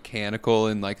like mechanical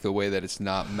in like the way that it's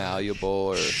not malleable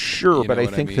or Sure, you but know I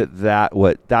what think mean?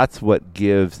 that's what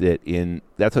gives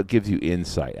you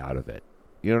insight out of it.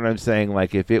 You know what I'm saying?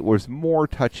 Like if it was more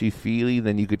touchy-feely,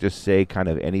 then you could just say kind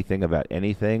of anything about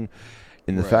anything.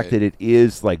 And the fact Right. that it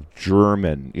is like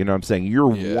German, you know what I'm saying?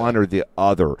 You're Yeah. one or the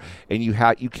other. And you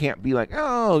can't be like,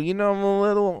 oh, you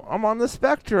know, I'm on the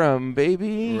spectrum, baby.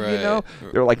 You know?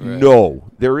 Right. They're like, Right. no,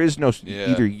 there is no, Yeah.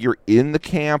 either you're in the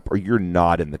camp or you're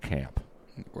not in the camp.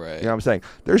 Right. You know what I'm saying?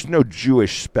 There's no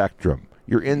Jewish spectrum.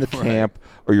 You're in the Right. camp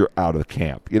or you're out of the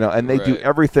camp. You know, and they do Right.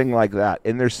 everything like that.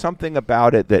 And there's something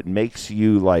about it that makes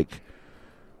you like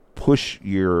push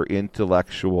your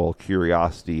intellectual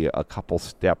curiosity a couple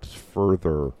steps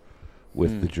further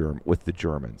with the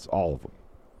Germans, all of them.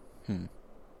 Hmm.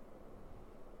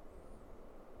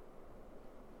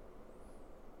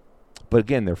 But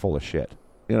again, they're full of shit.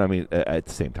 You know what I mean? At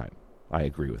the same time, I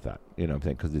agree with that. You know what I'm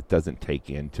saying? Because it doesn't take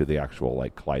into the actual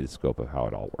like kaleidoscope of how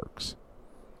it all works.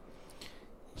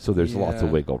 So there's lots of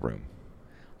Yeah. wiggle room.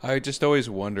 I just always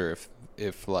wonder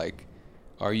if like,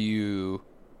 are you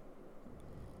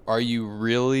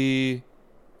really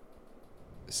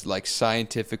like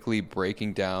scientifically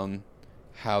breaking down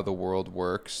how the world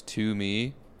works to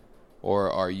me, or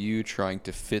are you trying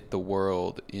to fit the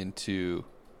world into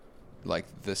like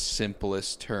the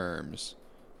simplest terms,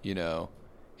 you know,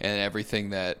 and everything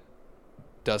that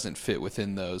doesn't fit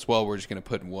within those, well, we're just going to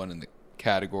put one in the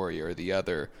category or the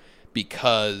other,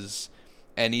 because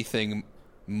anything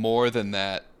more than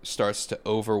that starts to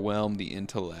overwhelm the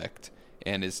intellect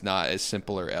and is not as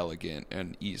simple or elegant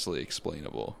and easily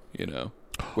explainable, you know?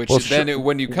 Which Well, then sure.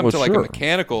 when you come Well, to like sure.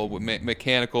 a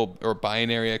mechanical or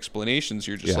binary explanations,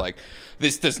 you're just Yeah. like,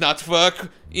 this does not work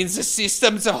in the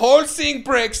system. The whole thing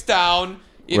breaks down.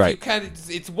 If Right. you can,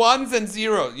 it's ones and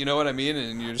zeros. You know what I mean?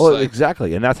 And you're just Well, like,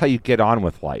 exactly, and that's how you get on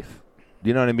with life.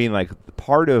 You know what I mean? Like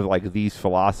part of like these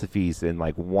philosophies and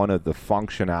like one of the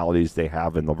functionalities they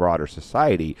have in the broader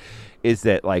society is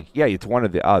that like, yeah, it's one or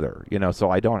the other. You know,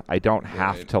 so I don't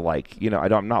have Right. to like, you know,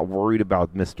 I'm not worried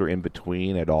about Mr. In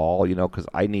Between at all. You know, because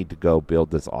I need to go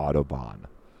build this Autobahn.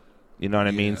 You know what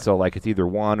I mean? Yeah. So like it's either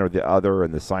one or the other,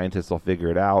 and the scientists will figure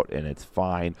it out, and it's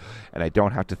fine. And I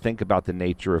don't have to think about the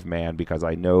nature of man because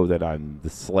I know that I'm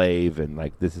the slave, and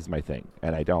like this is my thing,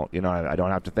 and I don't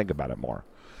have to think about it more.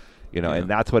 You know, Yeah. and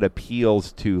that's what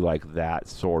appeals to like that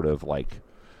sort of like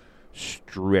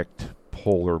strict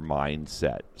polar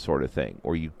mindset sort of thing,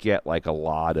 or you get like a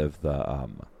lot of the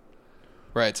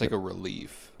right, it's like a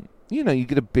relief. you know, you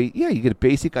get a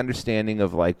basic understanding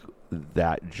of like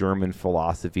that German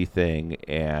philosophy thing,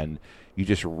 and you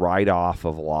just write off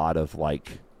of a lot of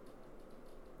like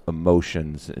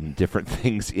emotions and different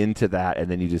things into that, and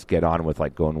then you just get on with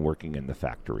like going working in the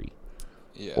factory.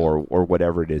 Yeah. Or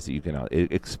whatever it is that you can.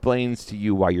 It explains to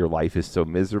you why your life is so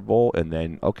miserable, and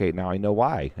then okay, now I know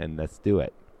why, and let's do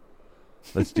it.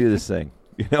 Let's do this thing.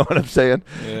 You know what I'm saying?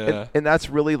 Yeah. And that's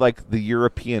really like the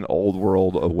European old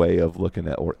world a way of looking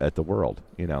at the world.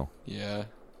 You know. Yeah.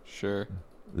 Sure.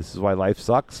 This is why life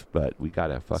sucks, but we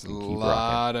gotta There's fucking a keep rocking.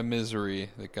 lot of misery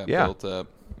that got Yeah. built up.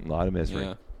 A lot of misery.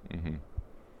 Yeah. Mm-hmm.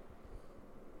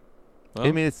 Well,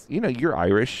 I mean, it's you're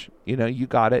Irish. You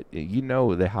got it. You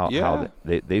know how Yeah.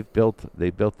 they've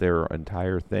built their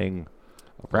entire thing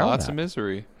around lots that. of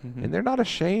misery. Mhm. And they're not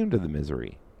ashamed of the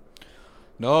misery.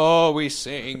 No, we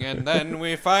sing and then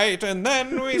we fight and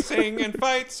then we sing and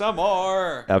fight some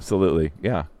more. Absolutely,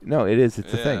 yeah. No, it is.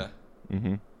 It's a thing. Yeah.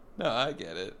 Mm-hmm. No, I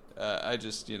get it. I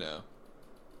just,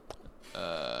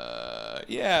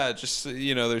 yeah, just,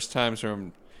 there's times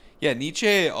where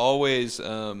Nietzsche always,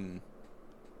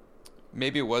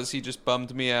 maybe it was he just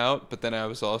bummed me out, but then I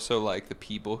was also like the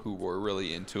people who were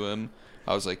really into him.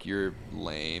 I was like, you're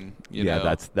lame, you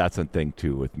know? that's a thing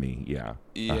too with me. Yeah.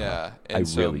 Yeah. And I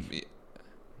so, really.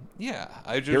 yeah,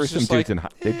 I just There were some just dudes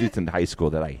like, dudes in high school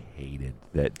that I hated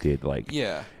that did like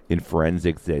yeah. in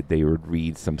forensics that they would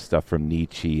read some stuff from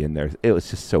Nietzsche and it was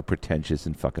just so pretentious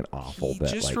and fucking awful. He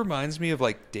that just like, reminds me of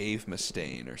like Dave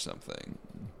Mustaine or something.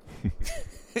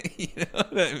 You know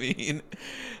what I mean?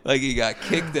 Like he got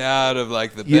kicked out of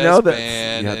like the best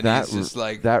band, and he's just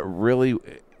like that really,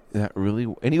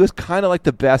 and he was kind of like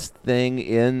the best thing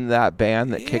in that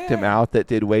band that kicked him Yeah. out. That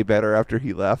did way better after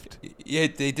he left. Yeah,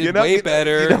 they did way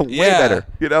better. Way better.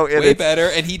 And way better.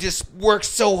 And he just worked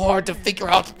so hard to figure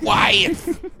out why.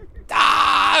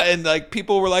 And like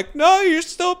people were like, "No, you're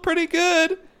still pretty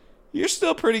good. You're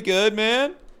still pretty good,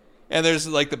 man." And there's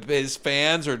like his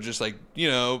fans are just like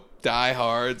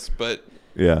diehards, but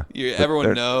Yeah,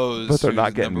 everyone knows. but they're who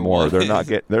not getting number more. one They're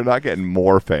is. not getting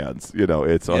more fans.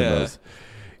 It's on Yeah. those.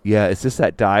 Yeah, it's just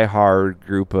that diehard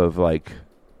group of like,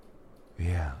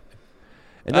 yeah.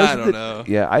 And those I are don't know.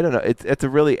 Yeah, I don't know. It's a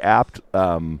really apt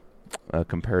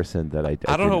comparison that I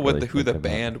I don't know didn't really who the think about.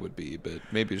 band would be, but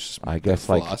maybe it's just I guess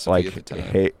the like philosophy at the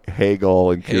time.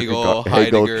 Hegel and Hegel, Hegel,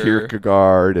 Heidegger.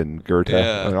 Kierkegaard and Goethe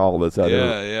Yeah. and all those other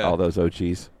Yeah. all those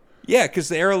OGs. Yeah, because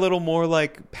they're a little more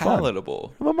like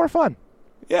palatable. A little more fun.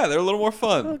 Yeah, they're a little more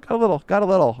fun. Got a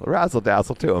little razzle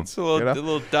dazzle to them. It's a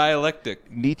little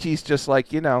dialectic. Nietzsche's just like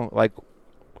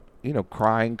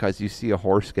crying because you see a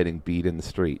horse getting beat in the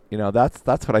street.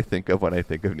 That's what I think of when I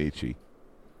think of Nietzsche.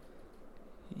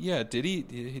 Yeah, did he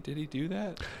do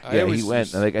that? Yeah, he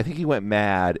went. I think he went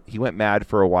mad. He went mad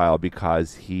for a while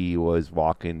because he was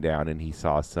walking down and he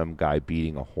saw some guy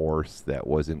beating a horse that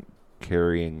wasn't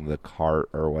carrying the cart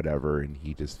or whatever, and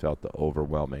he just felt the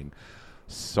overwhelming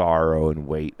sorrow and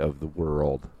weight of the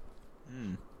world.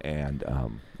 And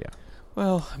yeah.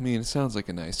 Well, I mean, it sounds like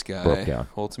a nice guy. Broke down.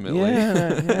 Ultimately,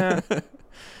 Yeah.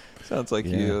 sounds like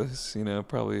Yeah. he was,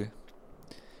 probably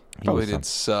was did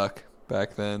suck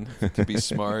back then to be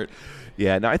smart.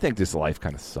 Yeah, no, I think this life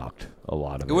kind of sucked a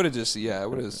lot of It would have just, it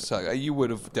would have sucked. You would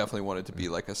have definitely wanted to be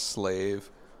like a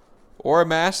slave or a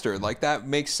master. Like that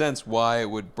makes sense why it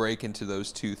would break into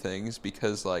those two things,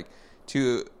 because like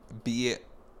to be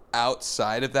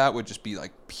outside of that would just be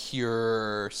like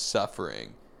pure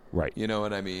suffering. Right. You know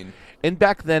what I mean? And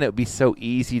back then it would be so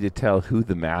easy to tell who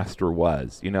the master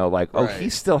was. Right. He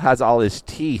still has all his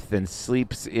teeth and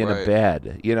sleeps in a Right.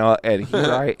 bed.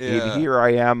 And here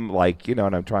I am, like, and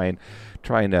I'm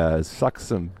trying to suck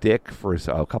some dick for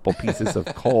a couple pieces of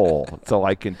coal so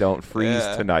I don't freeze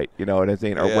Yeah. tonight. You know what I'm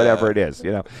saying? Or Yeah. whatever it is.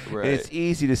 Right. And it's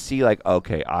easy to see, like,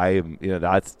 okay, I am.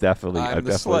 That's definitely. I'm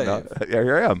the definitely slave. not.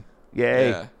 Here I am. Yay.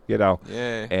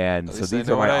 Yeah. And At so least I these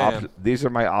know are what I my am. these are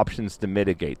my options to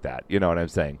mitigate that. You know what I'm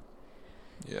saying?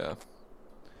 Yeah.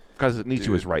 Because Nietzsche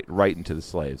was right into the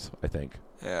slaves, I think.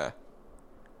 Yeah.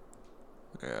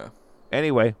 Yeah.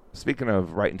 Anyway, speaking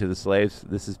of right into the slaves,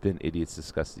 this has been Idiots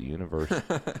Discuss the Universe.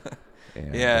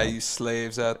 And, Yeah, you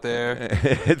slaves out there.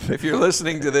 If you're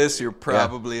listening to this, you're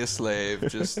probably a slave.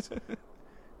 Just,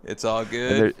 it's all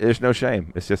good. there's no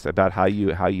shame. It's just about how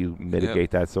you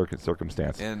mitigate that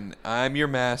circumstance. And I'm your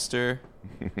master.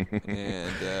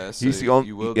 And so He's the only.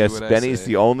 you will Yes, do what Benny's I say.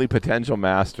 the only potential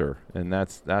master, and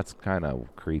that's kind of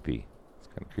creepy. It's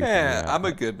kind of creepy. Yeah, I'm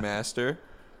a good master.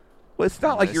 Well, it's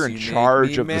not like Unless you're in you make charge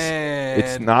me of this.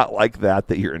 It's mad. not like that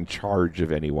you're in charge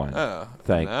of anyone. Oh,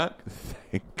 Thank not?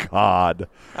 God.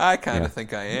 I kind of Yeah.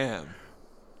 think I am.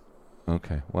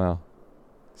 Okay, well.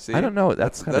 See, I don't know.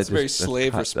 That's kind of very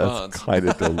slave response.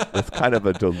 That's kind of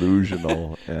a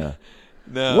delusional. Yeah.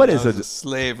 No, What that is was a- a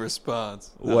slave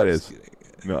response? No, What I'm is? just kidding.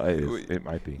 No, it is. Wait. It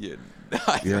might be. Yeah,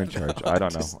 You're in charge. I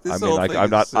don't know. This I mean, whole like, thing I'm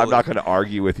is not silly. going to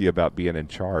argue with you about being in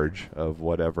charge of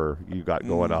whatever you got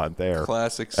going on there.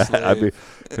 Classic slave. I mean,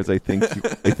 because I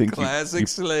think Classic you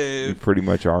slave. pretty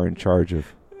much are in charge of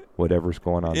whatever's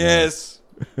going on. Yes.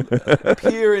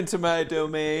 Peer into my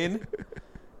domain.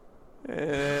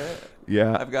 There.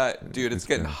 Yeah. I've got, dude. It's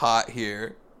getting hot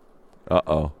here.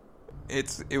 Uh-oh.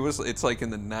 It's like in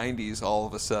the 90s all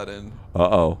of a sudden.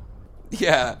 Uh-oh.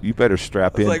 Yeah. You better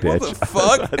strap in, like, bitch. what the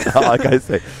fuck? Like I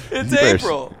say, It's you better-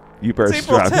 April. You better It's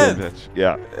April strap 10th. in, bitch.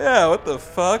 Yeah. Yeah, what the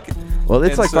fuck? Well,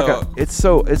 it's And like so- fucking.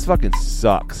 It's fucking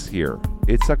sucks here.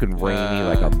 It's fucking rainy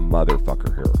like a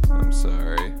motherfucker here. I'm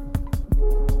sorry.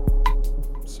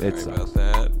 Sorry It sucks. about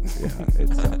that. Yeah,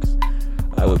 it sucks.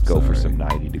 I would go for some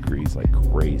 90 degrees like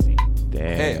crazy.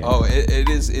 Damn. Hey, it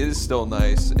is still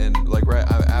nice, and like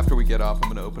after we get off, I'm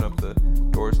gonna open up the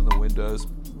doors and the windows.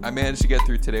 I managed to get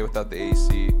through today without the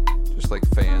AC, just like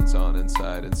fans on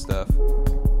inside and stuff.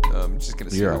 Just gonna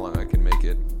see how long I can make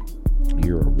it.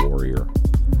 You're a warrior.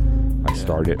 I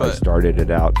started but-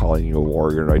 it out calling you a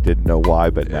warrior, and I didn't know why,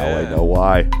 but now I Yeah. know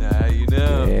why. Now you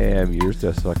know. Damn, you're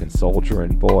just fucking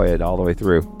soldiering, boy, it all the way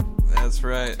through. That's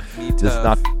right. Me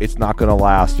tough. It's not gonna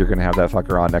last. You're gonna have that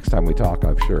fucker on next time we talk,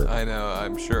 I'm sure. I know.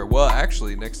 I'm sure. Well,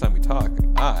 actually, next time we talk,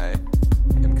 I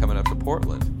am coming up to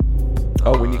Portland.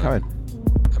 Oh, when you coming?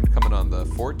 I'm coming on the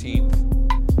 14th.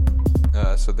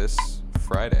 So this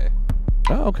Friday.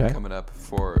 Oh, okay. Coming up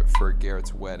for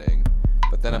Garrett's wedding,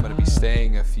 but then I'm going to be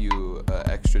staying a few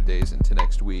extra days into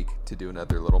next week to do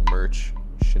another little merch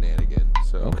shenanigan.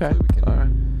 So Okay. hopefully we can All right.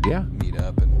 Yeah. meet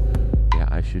up and Yeah,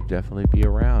 I should definitely be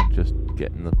around. Just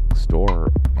get in the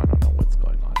store. I don't know what's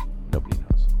going on. Nobody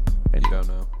knows. you don't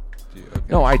know. Do you? Okay,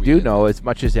 No, I sweet. do know as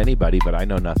much as anybody, but I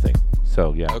know nothing.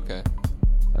 So yeah, Okay.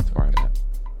 that's where I'm at.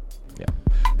 Yeah,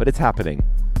 but it's happening.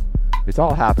 It's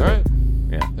all happening. All right.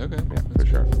 Yeah. Okay. Yeah, for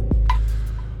sure.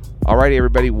 Alrighty,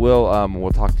 everybody.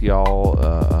 We'll talk to y'all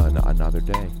another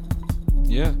day.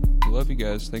 Yeah. Love you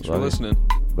guys. Thanks Love for you. listening.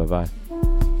 Bye bye.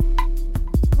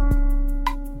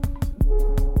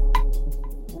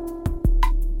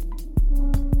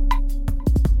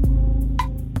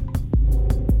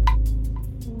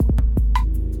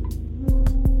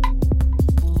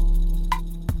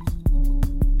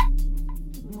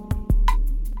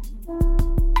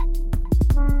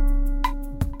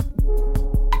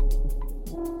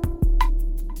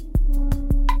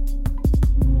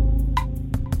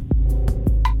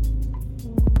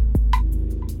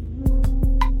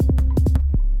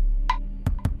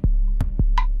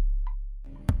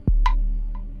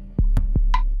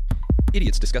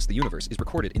 Idiots Discuss the Universe is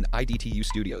recorded in the IDTU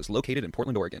studios located in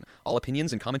Portland, Oregon. All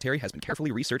opinions and commentary has been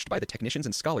carefully researched by the technicians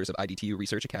and scholars of IDTU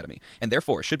Research Academy, and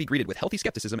therefore should be greeted with healthy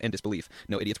skepticism and disbelief.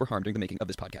 No idiots were harmed during the making of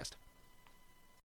this podcast.